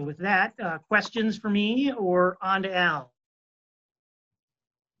 So with that, questions for me or on to Al?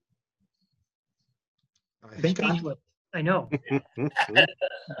 I think I know.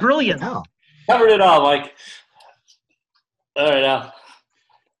 Brilliant. Al. Covered it all, Mike. All right, Al.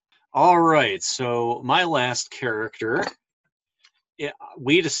 All right, so my last character,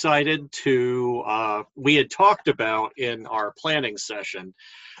 we decided to, we had talked about in our planning session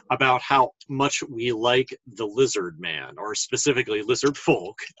about how much we like the lizard man, or specifically lizard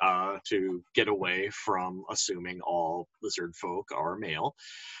folk, to get away from assuming all lizard folk are male.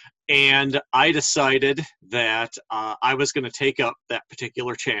 And I decided that I was going to take up that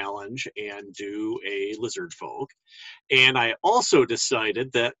particular challenge and do a lizard folk. And I also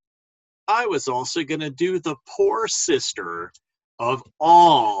decided that I was also going to do the poor sister of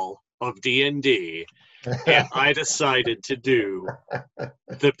all of D&D. And I decided to do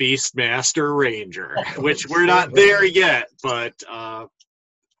the Beastmaster Ranger, which we're not there yet, but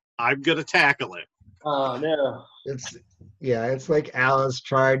I'm going to tackle it. Oh, no. It's like Alice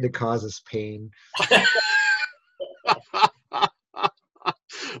tried to cause us pain.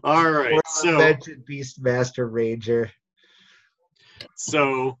 All right. Mentioned Beastmaster Ranger.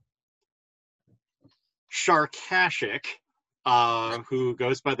 So Sharkashik, who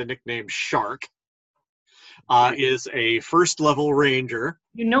goes by the nickname Shark, is a first-level ranger.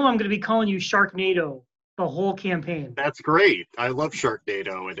 You know I'm going to be calling you Sharknado the whole campaign. That's great. I love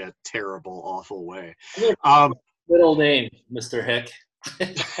Sharknado in a terrible, awful way. Middle name, Mr. Hick.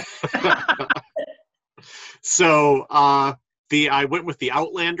 So I went with the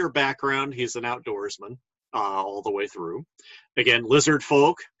Outlander background. He's an outdoorsman all the way through. Again, lizard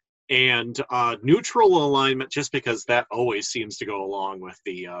folk and neutral alignment, just because that always seems to go along with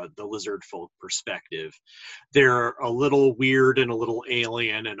the lizard folk perspective. They're a little weird and a little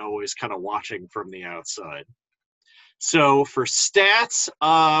alien and always kind of watching from the outside. So for stats,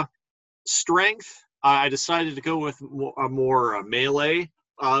 strength, I decided to go with a more melee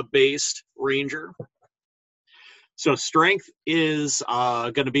based ranger. So strength is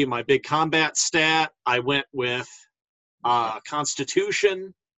going to be my big combat stat. I went with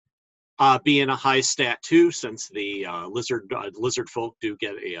Constitution being a high stat too, since the lizard folk do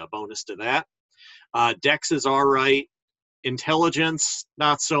get a bonus to that. Dex is all right. Intelligence,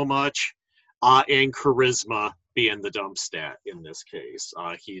 not so much. And Charisma being the dump stat in this case.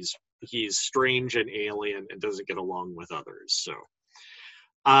 He's strange and alien and doesn't get along with others. So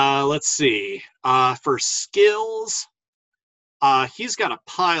let's see. For skills, he's got a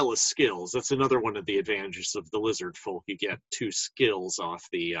pile of skills. That's another one of the advantages of the lizard folk. You get 2 skills off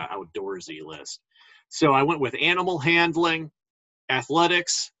the outdoorsy list. So I went with animal handling,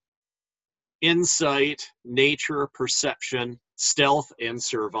 athletics, insight, nature, perception, stealth, and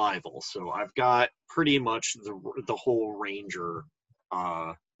survival. So I've got pretty much the whole ranger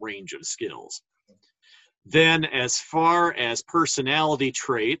range of skills. Then as far as personality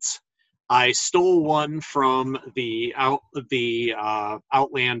traits, I stole one from the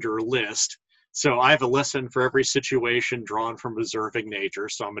Outlander list. So I have a lesson for every situation drawn from observing nature.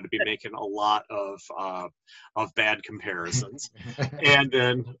 So I'm going to be making a lot of bad comparisons, and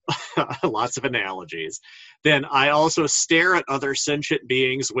then lots of analogies. Then I also stare at other sentient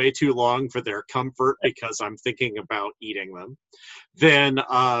beings way too long for their comfort because I'm thinking about eating them. Then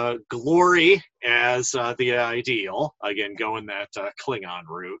glory as the ideal, again going that Klingon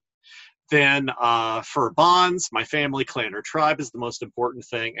route. Then for bonds, my family, clan, or tribe is the most important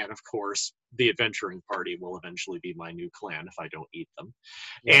thing. And of course, the adventuring party will eventually be my new clan if I don't eat them.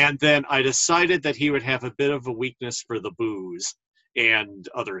 Yeah. And then I decided that he would have a bit of a weakness for the booze and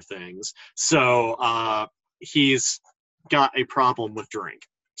other things. So he's got a problem with drink.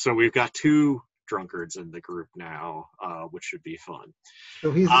 So we've got 2 drunkards in the group now, which should be fun.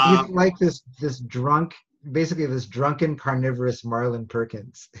 So he's like this drunk, basically this drunken carnivorous Marlin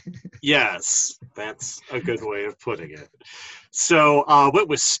Perkins. Yes, that's a good way of putting it. So went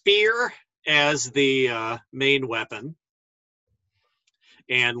with spear as the main weapon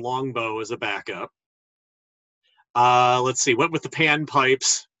and longbow as a backup. Let's see, went with the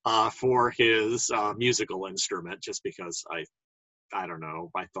panpipes for his musical instrument, just because I don't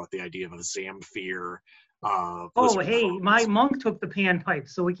know, I thought the idea of a Zamfir. My monk took the panpipe,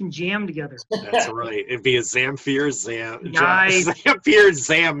 so we can jam together. That's right. It'd be a Zamfir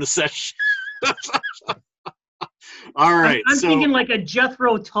Zam session. All right. I'm thinking like a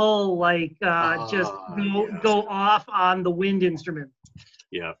Jethro Tull, like just go off on the wind instrument.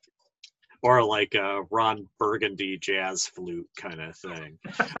 Yeah. Or like a Ron Burgundy jazz flute kind of thing.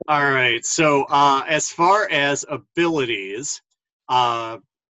 All right. So as far as abilities,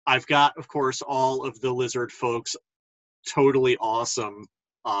 I've got, of course, all of the lizard folks' totally awesome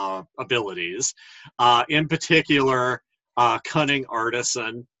abilities. In particular, Cunning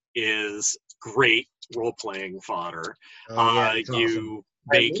Artisan is great role-playing fodder. You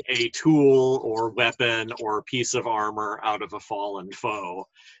make a tool or weapon or piece of armor out of a fallen foe,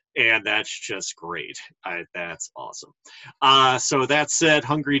 and that's just great. That's awesome. So that said,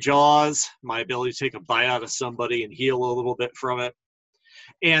 Hungry Jaws, my ability to take a bite out of somebody and heal a little bit from it.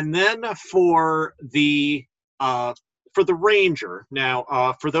 And then for the ranger,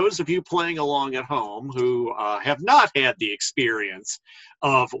 now for those of you playing along at home who have not had the experience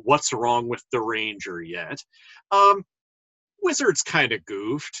of what's wrong with the ranger yet, Wizards kind of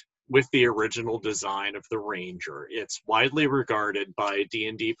goofed with the original design of the ranger. It's widely regarded by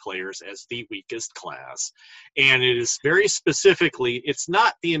D&D players as the weakest class, and it is very specifically, it's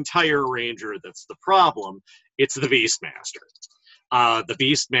not the entire ranger that's the problem, it's the Beastmaster. The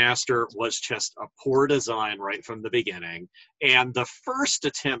Beastmaster was just a poor design right from the beginning, and the first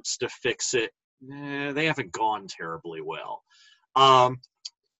attempts to fix it, they haven't gone terribly well.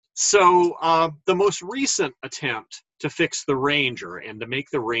 So the most recent attempt to fix the Ranger and to make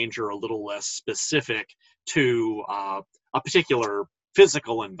the Ranger a little less specific to a particular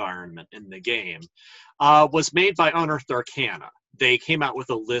physical environment in the game, was made by Unearthed Arcana. They came out with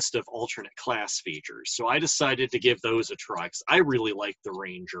a list of alternate class features, so I decided to give those a try because I really like the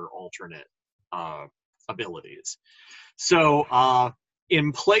Ranger alternate abilities. So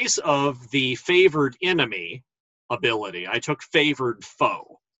in place of the Favored Enemy ability, I took Favored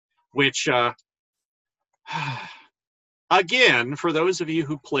Foe, which again, for those of you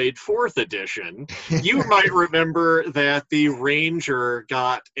who played 4th edition, you might remember that the Ranger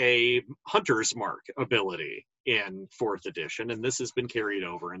got a Hunter's Mark ability in 4th edition, and this has been carried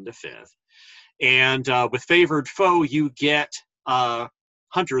over into 5th. And with Favored Foe, you get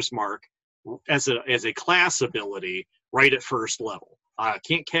Hunter's Mark as a class ability right at first level. I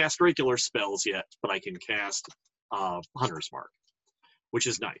can't cast regular spells yet, but I can cast Hunter's Mark, which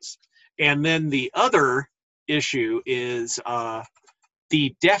is nice. And then the other issue is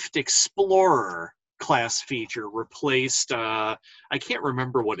the Deft Explorer class feature replaced, I can't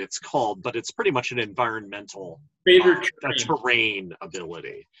remember what it's called, but it's pretty much an environmental terrain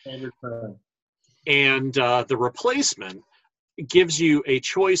ability. And the replacement gives you a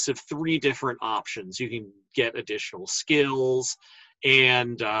choice of 3 different options. You can get additional skills,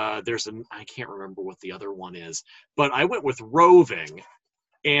 and there's I can't remember what the other one is, but I went with roving,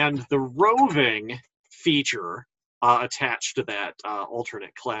 and the roving feature attached to that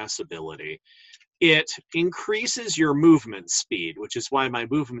alternate class ability, it increases your movement speed, which is why my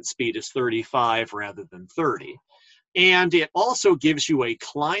movement speed is 35 rather than 30. And it also gives you a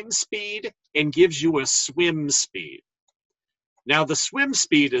climb speed and gives you a swim speed. Now, the swim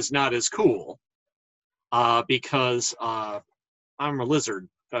speed is not as cool because I'm a lizard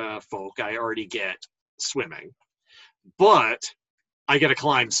folk. I already get swimming. But I get a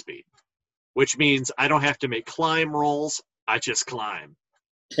climb speed, which means I don't have to make climb rolls. I just climb.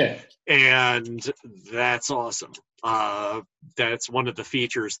 And that's awesome. That's one of the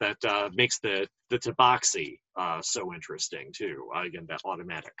features that makes the Tabaxi so interesting, too. Again, that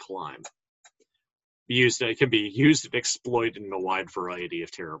automatic climb. It can be used and exploited in a wide variety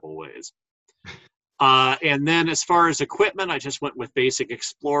of terrible ways. And then as far as equipment, I just went with basic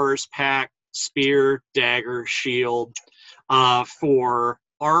Explorer's Pack, spear, dagger, shield. For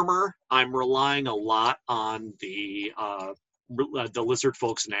armor, I'm relying a lot on the lizard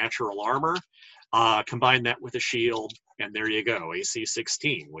folks' natural armor. Combine that with a shield, and there you go, AC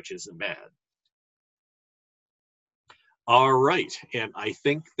 16, which isn't bad. All right, and I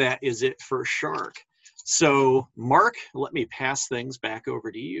think that is it for Shark. So, Mark, let me pass things back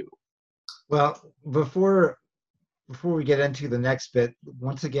over to you. Well, before we get into the next bit,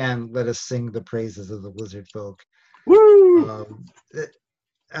 once again, let us sing the praises of the lizard folk. Woo!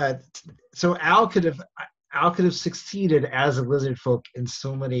 So Al could have succeeded as a lizard folk in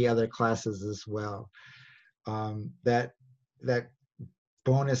so many other classes as well. That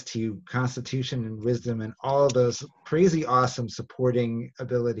bonus to Constitution and Wisdom and all of those crazy awesome supporting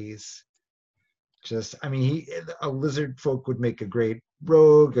abilities. Just, I mean, a lizard folk would make a great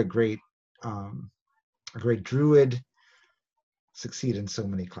rogue, a great druid. Succeed in so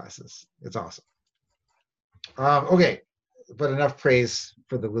many classes. It's awesome. Okay, but enough praise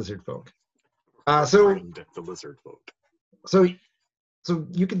for the lizard folk. The lizard folk. So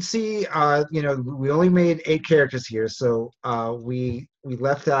you can see, we only made 8 characters here. So we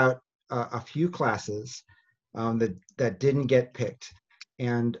left out a few classes that didn't get picked,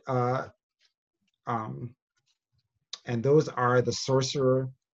 and those are the sorcerer,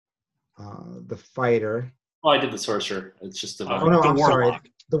 the fighter. Oh, I did the sorcerer. It's just the. Oh no, I'm sorry.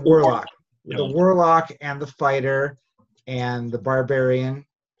 The warlock. The warlock and the fighter, and the barbarian,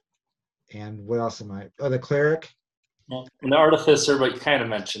 and what else am I? Oh, the cleric. And the artificer, but you kind of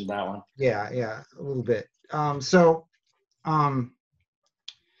mentioned that one. Yeah, a little bit. So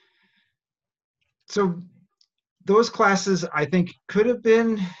those classes, I think, could have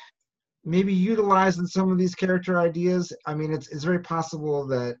been maybe utilized in some of these character ideas. I mean, it's very possible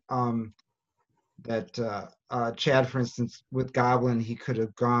that Chad, for instance, with Goblin, he could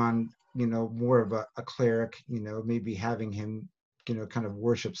have gone, more of a cleric, maybe having him, kind of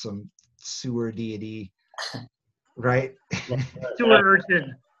worship some sewer deity, right? Sewer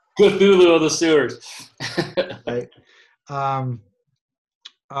urchin. Cthulhu of the sewers. Right. Or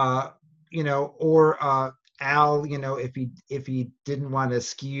Al, if he didn't want to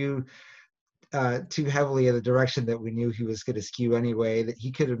skew too heavily in the direction that we knew he was going to skew anyway, that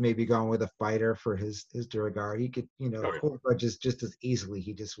he could have maybe gone with a fighter for his Duragard. He could, hold grudges just as easily.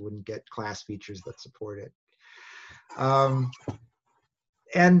 He just wouldn't get class features that support it.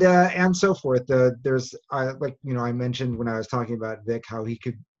 and so forth. There's like I mentioned when I was talking about Vic how he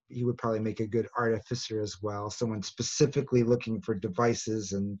would probably make a good artificer as well. Someone specifically looking for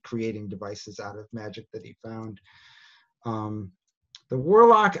devices and creating devices out of magic that he found. The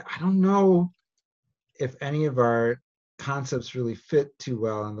Warlock, I don't know if any of our concepts really fit too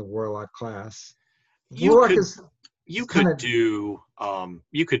well in the Warlock class. Warlock you could do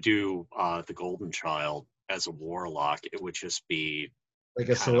the Golden Child as a Warlock. It would just be like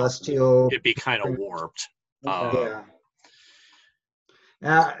a celestial. It'd be kind of warped. Yeah.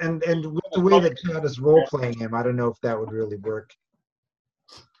 And with the way that Chad is role playing him, I don't know if that would really work.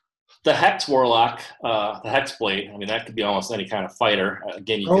 The Hex Warlock, the Hexblade. I mean, that could be almost any kind of fighter.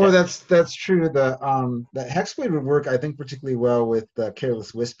 Again, that's true. The Hexblade would work, I think, particularly well with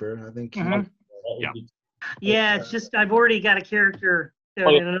Careless Whisper. I think. Yeah, it's just I've already got a character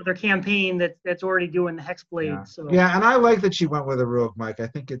in another campaign that's already doing the Hexblade. Yeah. So Yeah, and I like that you went with a rogue, Mike. I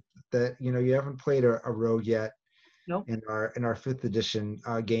think that you haven't played a rogue yet. Nope. In our 5th edition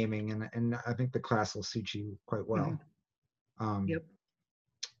gaming, and I think the class will suit you quite well. Yep.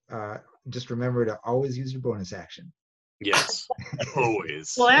 Just remember to always use your bonus action. Yes,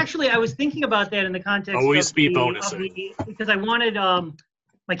 always. Well, actually, I was thinking about that in the context always be bonusing because I wanted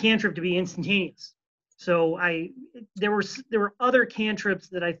my cantrip to be instantaneous. So there were other cantrips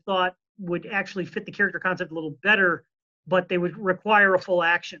that I thought would actually fit the character concept a little better, but they would require a full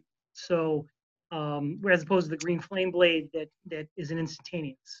action. So as opposed to the Green Flame Blade that is an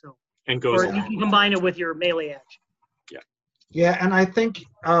instantaneous. So and goes. Or you can combine it with your melee action. Yeah. Yeah, and I think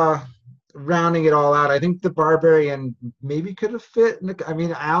rounding it all out, I think the Barbarian maybe could have fit. I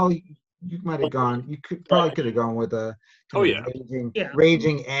mean, Al, you might have gone. You probably could have gone with a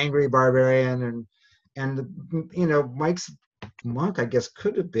raging, angry Barbarian, and Mike's monk, I guess,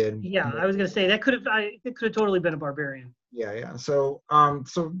 could have been. Yeah, I was gonna say it could have totally been a Barbarian. Yeah. So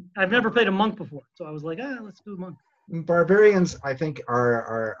I've never played a monk before, so I was like, let's do a monk. Barbarians, I think,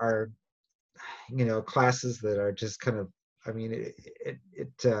 are classes that are just kind of. I mean, it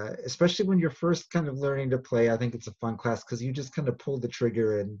especially when you're first kind of learning to play. I think it's a fun class because you just kind of pull the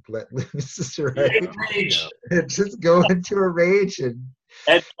trigger and let loose, right? Rage. Just go into a rage and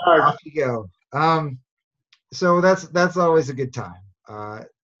off you go. So that's always a good time.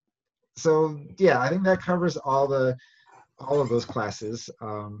 So yeah, I think that covers all of those classes.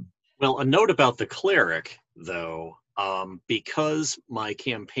 Well, a note about the cleric, though, because my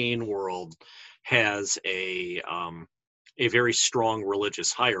campaign world has a very strong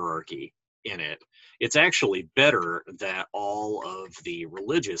religious hierarchy in it, it's actually better that all of the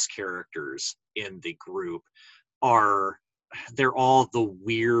religious characters in the group they're all the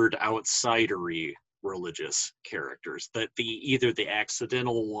weird outsidery religious characters, that either the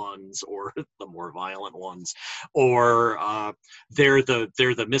accidental ones or the more violent ones, or they're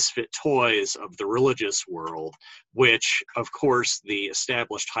the misfit toys of the religious world, which of course the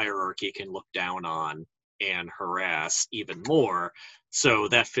established hierarchy can look down on and harass even more. So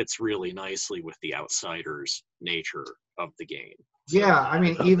that fits really nicely with the outsiders nature of the game. So yeah, I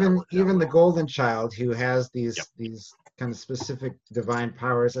mean, even the Golden Child, who has these kind of specific divine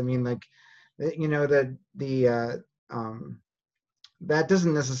powers. I mean, like, that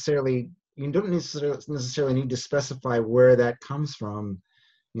doesn't necessarily, you don't necessarily need to specify where that comes from,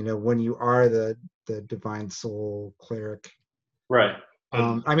 when you are the divine soul cleric, right?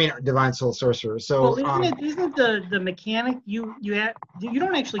 I mean, divine soul sorcerer. So isn't the mechanic you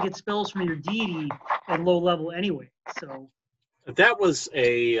don't actually get spells from your deity at low level anyway? So that was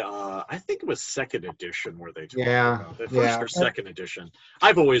I think it was 2nd edition where they talked about it. First or 2nd edition.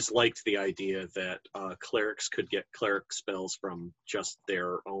 I've always liked the idea that clerics could get cleric spells from just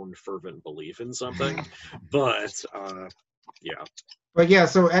their own fervent belief in something. But yeah. But yeah,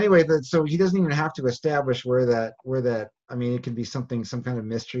 so anyway, so he doesn't even have to establish where that. I mean, it could be some kind of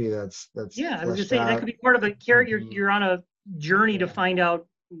mystery that's. Yeah, I was just saying that could be part of a character. You're on a journey to find out,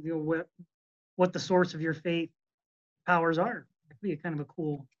 what the source of your faith powers are. It could be kind of a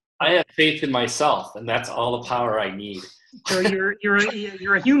cool. I have faith in myself, and that's all the power I need. So you're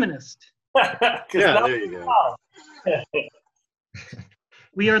a humanist. Yeah, there you go.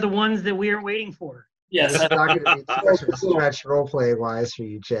 We are the ones that we are waiting for. Yes. It's not going to be stretch role play wise for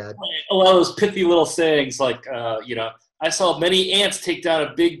you, Chad. A lot of those pithy little sayings like, I saw many ants take down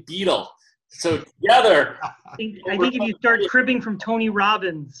a big beetle. So together. I think if you start cribbing from Tony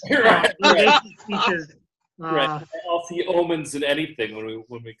Robbins, right. speeches. Right. I'll see omens in anything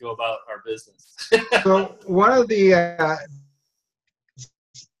when we go about our business. So one of the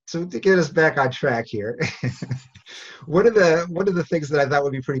so to get us back on track here, one of the things that I thought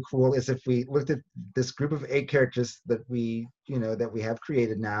would be pretty cool is if we looked at this group of 8 characters that we have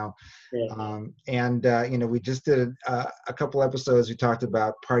created now. Yeah. We just did a couple episodes. We talked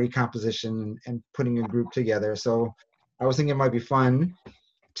about party composition and putting a group together. So I was thinking it might be fun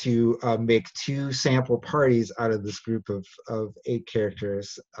to make 2 sample parties out of this group of 8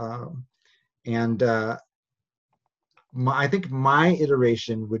 characters. I think my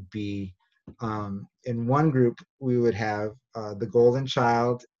iteration would be, in one group we would have the Golden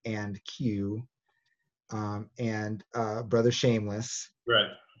Child and Q, and Brother Shameless, Right.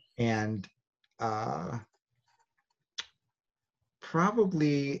 and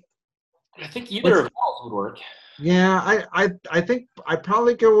probably, I think either of those would work. yeah, I think I'd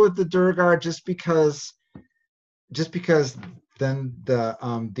probably go with the Durgar just because then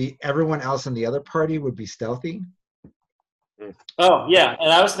the everyone else in the other party would be stealthy. Oh, yeah.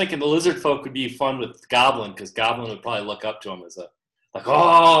 And I was thinking the lizard folk would be fun with Goblin, because Goblin would probably look up to him as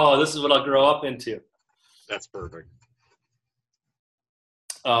oh, this is what I'll grow up into. That's perfect.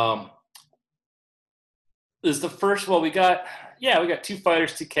 Is the first, well, we got 2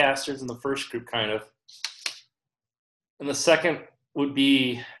 fighters, 2 casters in the first group, kind of. And the second would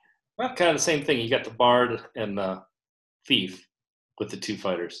be, well, kind of the same thing. You got the Bard and the Thief with the 2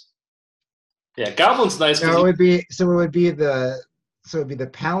 fighters. Yeah, Goblin's nice. So it would be the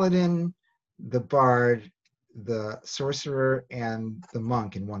Paladin, the Bard, the Sorcerer, and the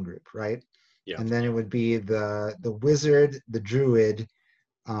Monk in one group, right? Yeah. And then it would be the Wizard, the Druid,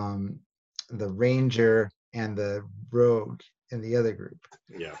 the Ranger, and the Rogue in the other group.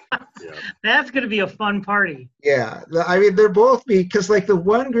 Yeah. That's going to be a fun party. Yeah, I mean, they're both because like the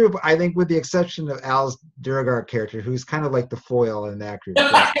one group, I think with the exception of Al's Durgar character, who's kind of like the foil in that group.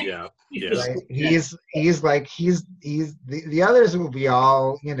 Right? Yeah. Right? He's the others will be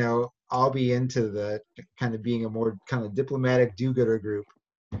all, all be into the kind of being a more kind of diplomatic do-gooder group,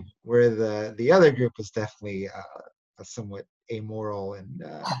 where the other group is definitely a somewhat amoral and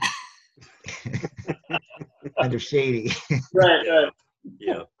kind of shady. Right.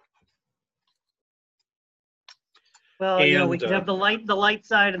 Yeah. Well, we could have the light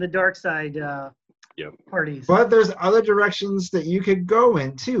side and the dark side parties. But there's other directions that you could go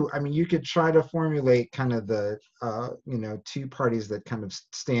in too. I mean, you could try to formulate kind of the 2 parties that kind of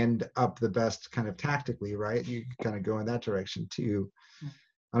stand up the best kind of tactically, right? You could kind of go in that direction too.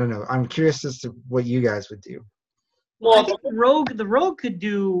 I don't know. I'm curious as to what you guys would do. Well, I think the rogue could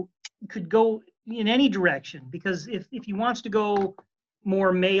go in any direction, because if he wants to go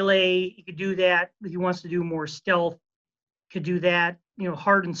more melee, he could do that. If he wants to do more stealth, could do that.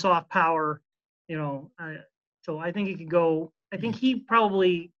 Hard and soft power. So I think he could go. I think he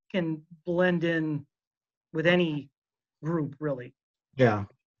probably can blend in with any group, really. Yeah.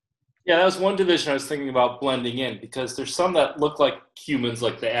 Yeah, that was one division I was thinking about blending in, because there's some that look like humans,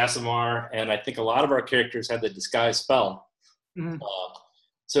 like the Aasimar, and I think a lot of our characters had the disguise spell. Mhm.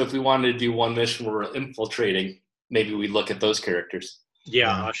 So if we wanted to do one mission where we're infiltrating, maybe we look at those characters.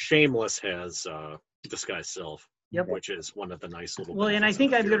 Yeah. Shameless has Disguise Self, Yep. which is one of the nice little. Well, and I benefits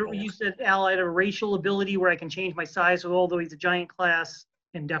think of Fear you said, Al, I had a racial ability where I can change my size. So although he's a giant class,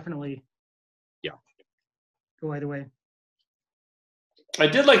 can definitely go either way. I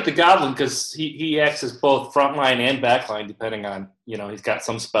did like the Goblin because he acts as both frontline and backline, depending on, he's got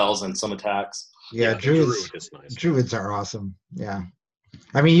some spells and some attacks. Yeah, Druid is nice. Druids are awesome. Yeah.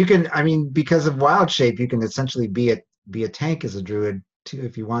 I mean, because of Wild Shape, you can essentially be a tank as a Druid too,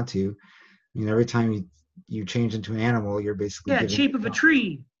 if you want to. Every time you change into an animal, you're basically giving shape of a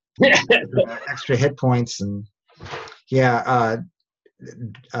tree. extra hit points, and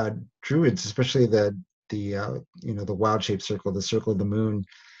Druids, especially the Wild Shape circle, the Circle of the Moon,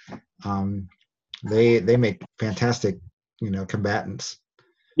 they make fantastic combatants.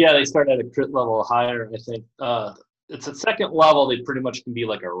 Yeah, they start at a crit level higher. I think it's at second level they pretty much can be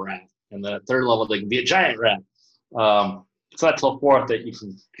like a rat, and then at third level they can be a giant rat. It's not till fourth that you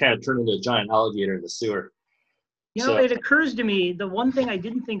can kind of turn into a giant alligator in the sewer. It occurs to me, the one thing I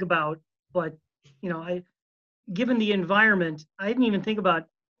didn't think about, but given the environment, I didn't even think about,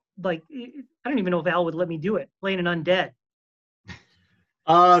 like, I don't even know if Al would let me do it, playing an undead.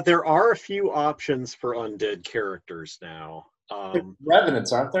 There are a few options for undead characters now.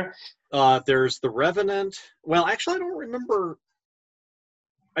 Revenants, aren't there? There's the Revenant. Well, actually, I don't remember.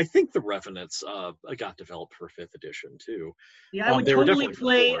 I think the Revenants got developed for 5th edition too. Yeah, I would totally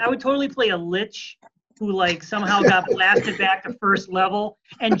play a Lich who somehow got blasted back to first level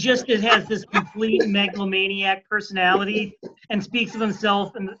and just has this complete megalomaniac personality and speaks of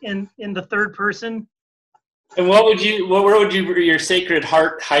himself in the third person. And where would your Sacred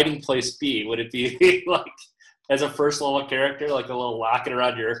Heart hiding place be? Would it be like as a first level character, like a little locket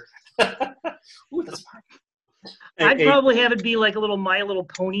around your. Ooh, that's fine. I'd probably have it be like a little My Little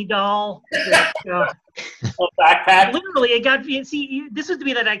Pony doll. That, backpack. literally, it got, see, this is to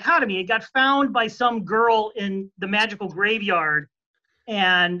be the dichotomy. It got found by some girl in the magical graveyard,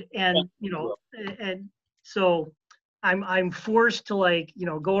 and so I'm forced to, like,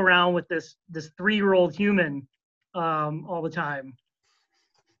 go around with this 3-year-old human all the time.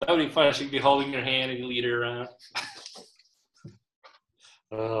 That would be fun. She'd be holding your hand and you lead her around.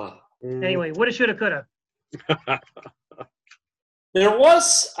 Anyway, woulda, shoulda, coulda. There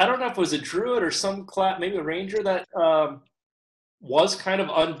was, I don't know if it was a druid or some class, maybe a ranger that was kind of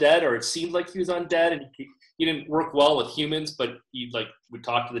undead, or it seemed like he was undead, and he didn't work well with humans, but he would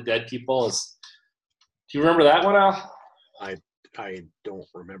talk to the dead people. Do you remember that one, Al? I don't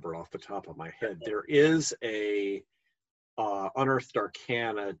remember off the top of my head. There is a Unearthed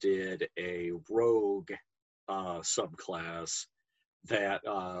Arcana did a rogue subclass that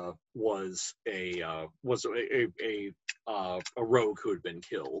was a rogue who had been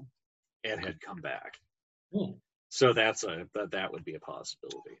killed and had come back. So that would be a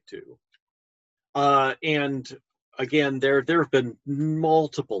possibility too. And again, there have been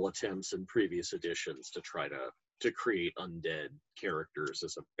multiple attempts in previous editions to try to create undead characters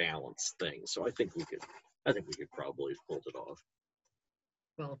as a balanced thing. So I think we could probably pull it off.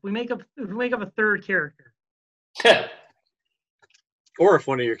 Well, if we make up a third character. Or if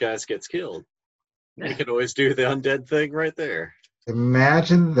one of your guys gets killed, you can always do the undead thing right there.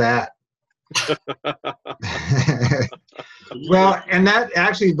 Imagine that. Well, and that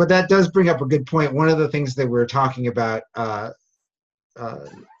actually, but that does bring up a good point. One of the things that we were talking about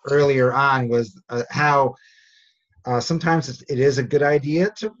earlier on was how sometimes it is a good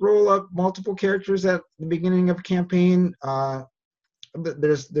idea to roll up multiple characters at the beginning of a campaign.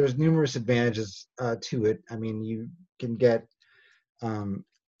 There's numerous advantages to it. I mean, you can get kind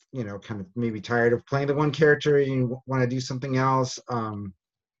of maybe tired of playing the one character and you want to do something else.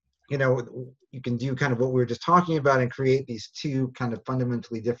 You can do kind of what we were just talking about and create these two kind of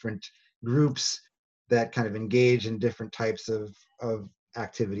fundamentally different groups that kind of engage in different types of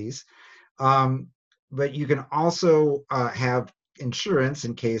activities. But you can also have insurance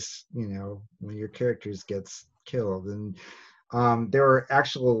in case, one of your characters gets killed. And there are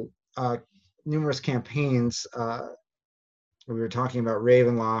actual numerous campaigns. We were talking about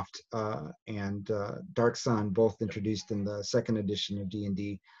Ravenloft and Dark Sun, both introduced in the second edition of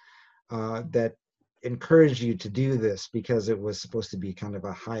D&D, that encouraged you to do this because it was supposed to be kind of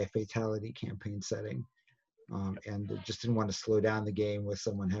a high fatality campaign setting. And it just didn't want to slow down the game with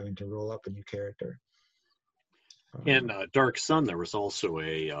someone having to roll up a new character. In Dark Sun, there was also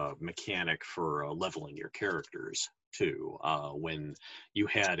a mechanic for leveling your characters too. When you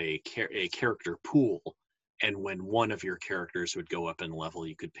had a character pool, and when one of your characters would go up in level,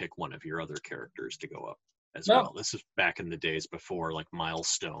 you could pick one of your other characters to go up as well. This is back in the days before like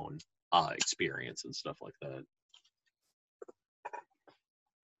milestone experience and stuff like that.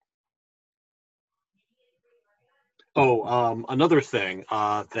 Oh, another thing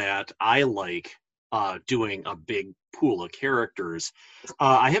that I like doing a big pool of characters.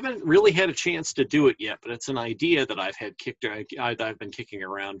 I haven't really had a chance to do it yet, but it's an idea that I've been kicking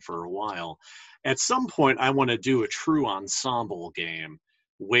around for a while. At some point, I want to do a true ensemble game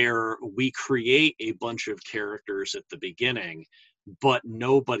where we create a bunch of characters at the beginning, but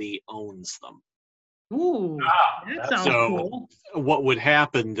nobody owns them. Ooh, that sounds cool. What would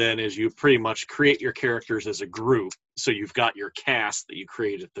happen then is you pretty much create your characters as a group. So you've got your cast that you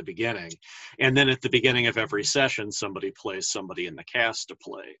create at the beginning. And then at the beginning of every session, somebody plays somebody in the cast to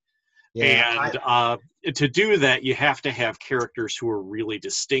play. Yeah, and to do that, you have to have characters who are really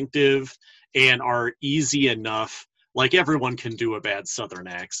distinctive and are easy enough. Like everyone can do a bad Southern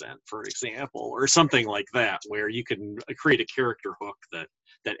accent, for example, or something like that, where you can create a character hook that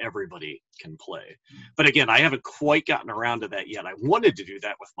everybody can play. But again, I haven't quite gotten around to that yet. I wanted to do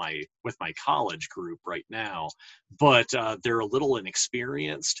that with my college group right now, but they're a little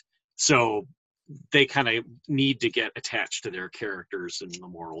inexperienced, so they kind of need to get attached to their characters in the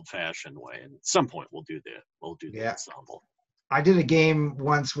more old-fashioned way. And at some point, we'll do the ensemble. I did a game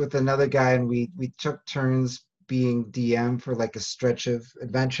once with another guy, and we took turns being DM for like a stretch of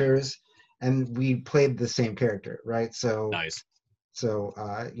adventures, and we played the same character, right? So nice. So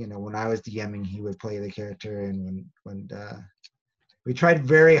when I was DMing, he would play the character, and when we tried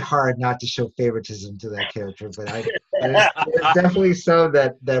very hard not to show favoritism to that character, but there's definitely some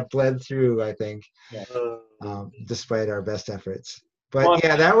that bled through, I think, despite our best efforts. But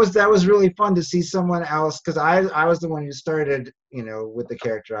yeah, that was really fun to see someone else, because I was the one who started, with the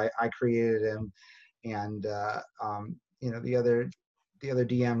character. I created him, and the other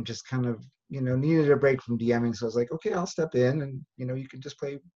DM just kind of needed a break from DMing, so I was like, okay, I'll step in, and you can just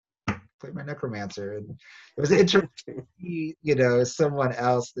play my necromancer. And it was interesting to see, someone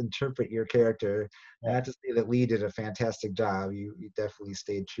else interpret your character. I have to say that Lee did a fantastic job. You definitely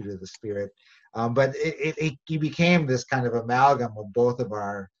stayed true to the spirit. But he became this kind of amalgam of both of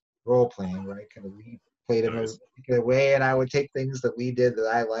our role playing, right? Kind of Lee played him a particular way, and I would take things that Lee did that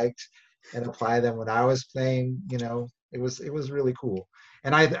I liked and apply them when I was playing. It was really cool.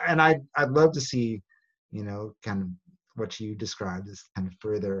 And I'd love to see, kind of what you described as kind of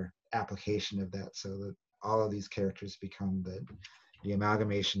further application of that, so that all of these characters become the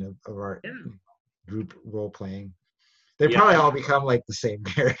amalgamation of our group role playing. They probably all become like the same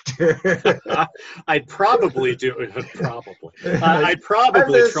character. I'd probably do it. I'd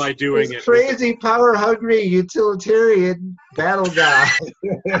probably try doing it. Crazy, power hungry utilitarian battle guy.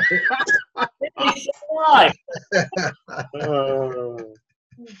 I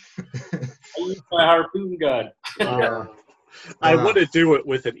use my harpoon gun. I want to do it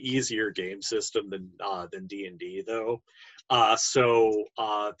with an easier game system than D&D though. So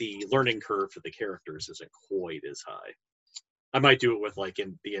the learning curve for the characters isn't quite as high. I might do it with like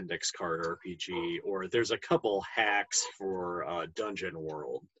in the Index Card RPG, or there's a couple hacks for Dungeon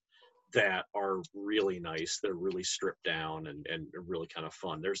World that are really nice. They're really stripped down and really kind of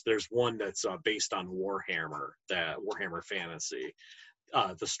fun. There's one that's based on Warhammer Fantasy.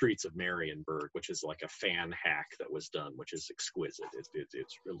 The Streets of Marienburg, which is like a fan hack that was done, which is exquisite. It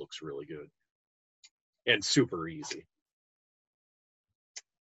looks really good and super easy.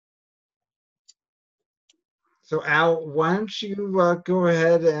 So Al, why don't you go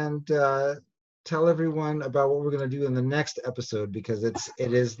ahead and tell everyone about what we're going to do in the next episode, because it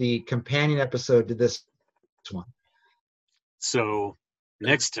is the companion episode to this one. So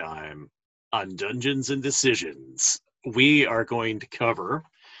next time on Dungeons and Decisions, we are going to cover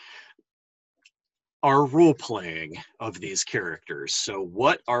our role-playing of these characters. So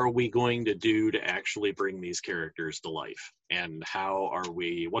what are we going to do to actually bring these characters to life? And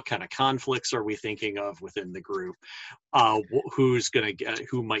what kind of conflicts are we thinking of within the group? Who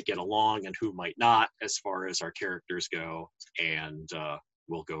might get along and who might not as far as our characters go? And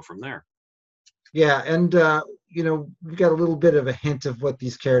we'll go from there. Yeah, and we got a little bit of a hint of what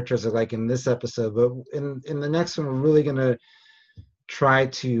these characters are like in this episode, but in the next one, we're really going to try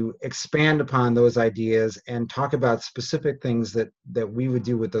to expand upon those ideas and talk about specific things that we would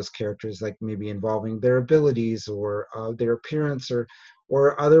do with those characters, like maybe involving their abilities or their appearance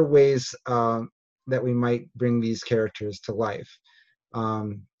or other ways that we might bring these characters to life,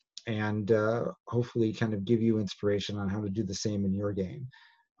 and hopefully kind of give you inspiration on how to do the same in your game.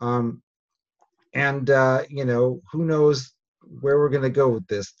 And who knows where we're going to go with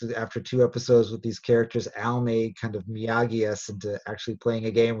this. After 2 episodes with these characters, Al may kind of Miyagi us into actually playing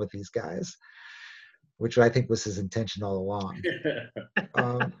a game with these guys, which I think was his intention all along.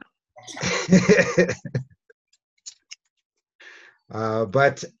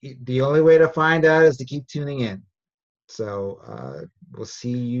 But the only way to find out is to keep tuning in. So we'll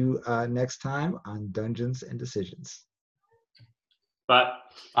see you next time on Dungeons and Decisions. Bye.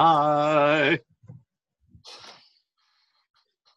 Bye.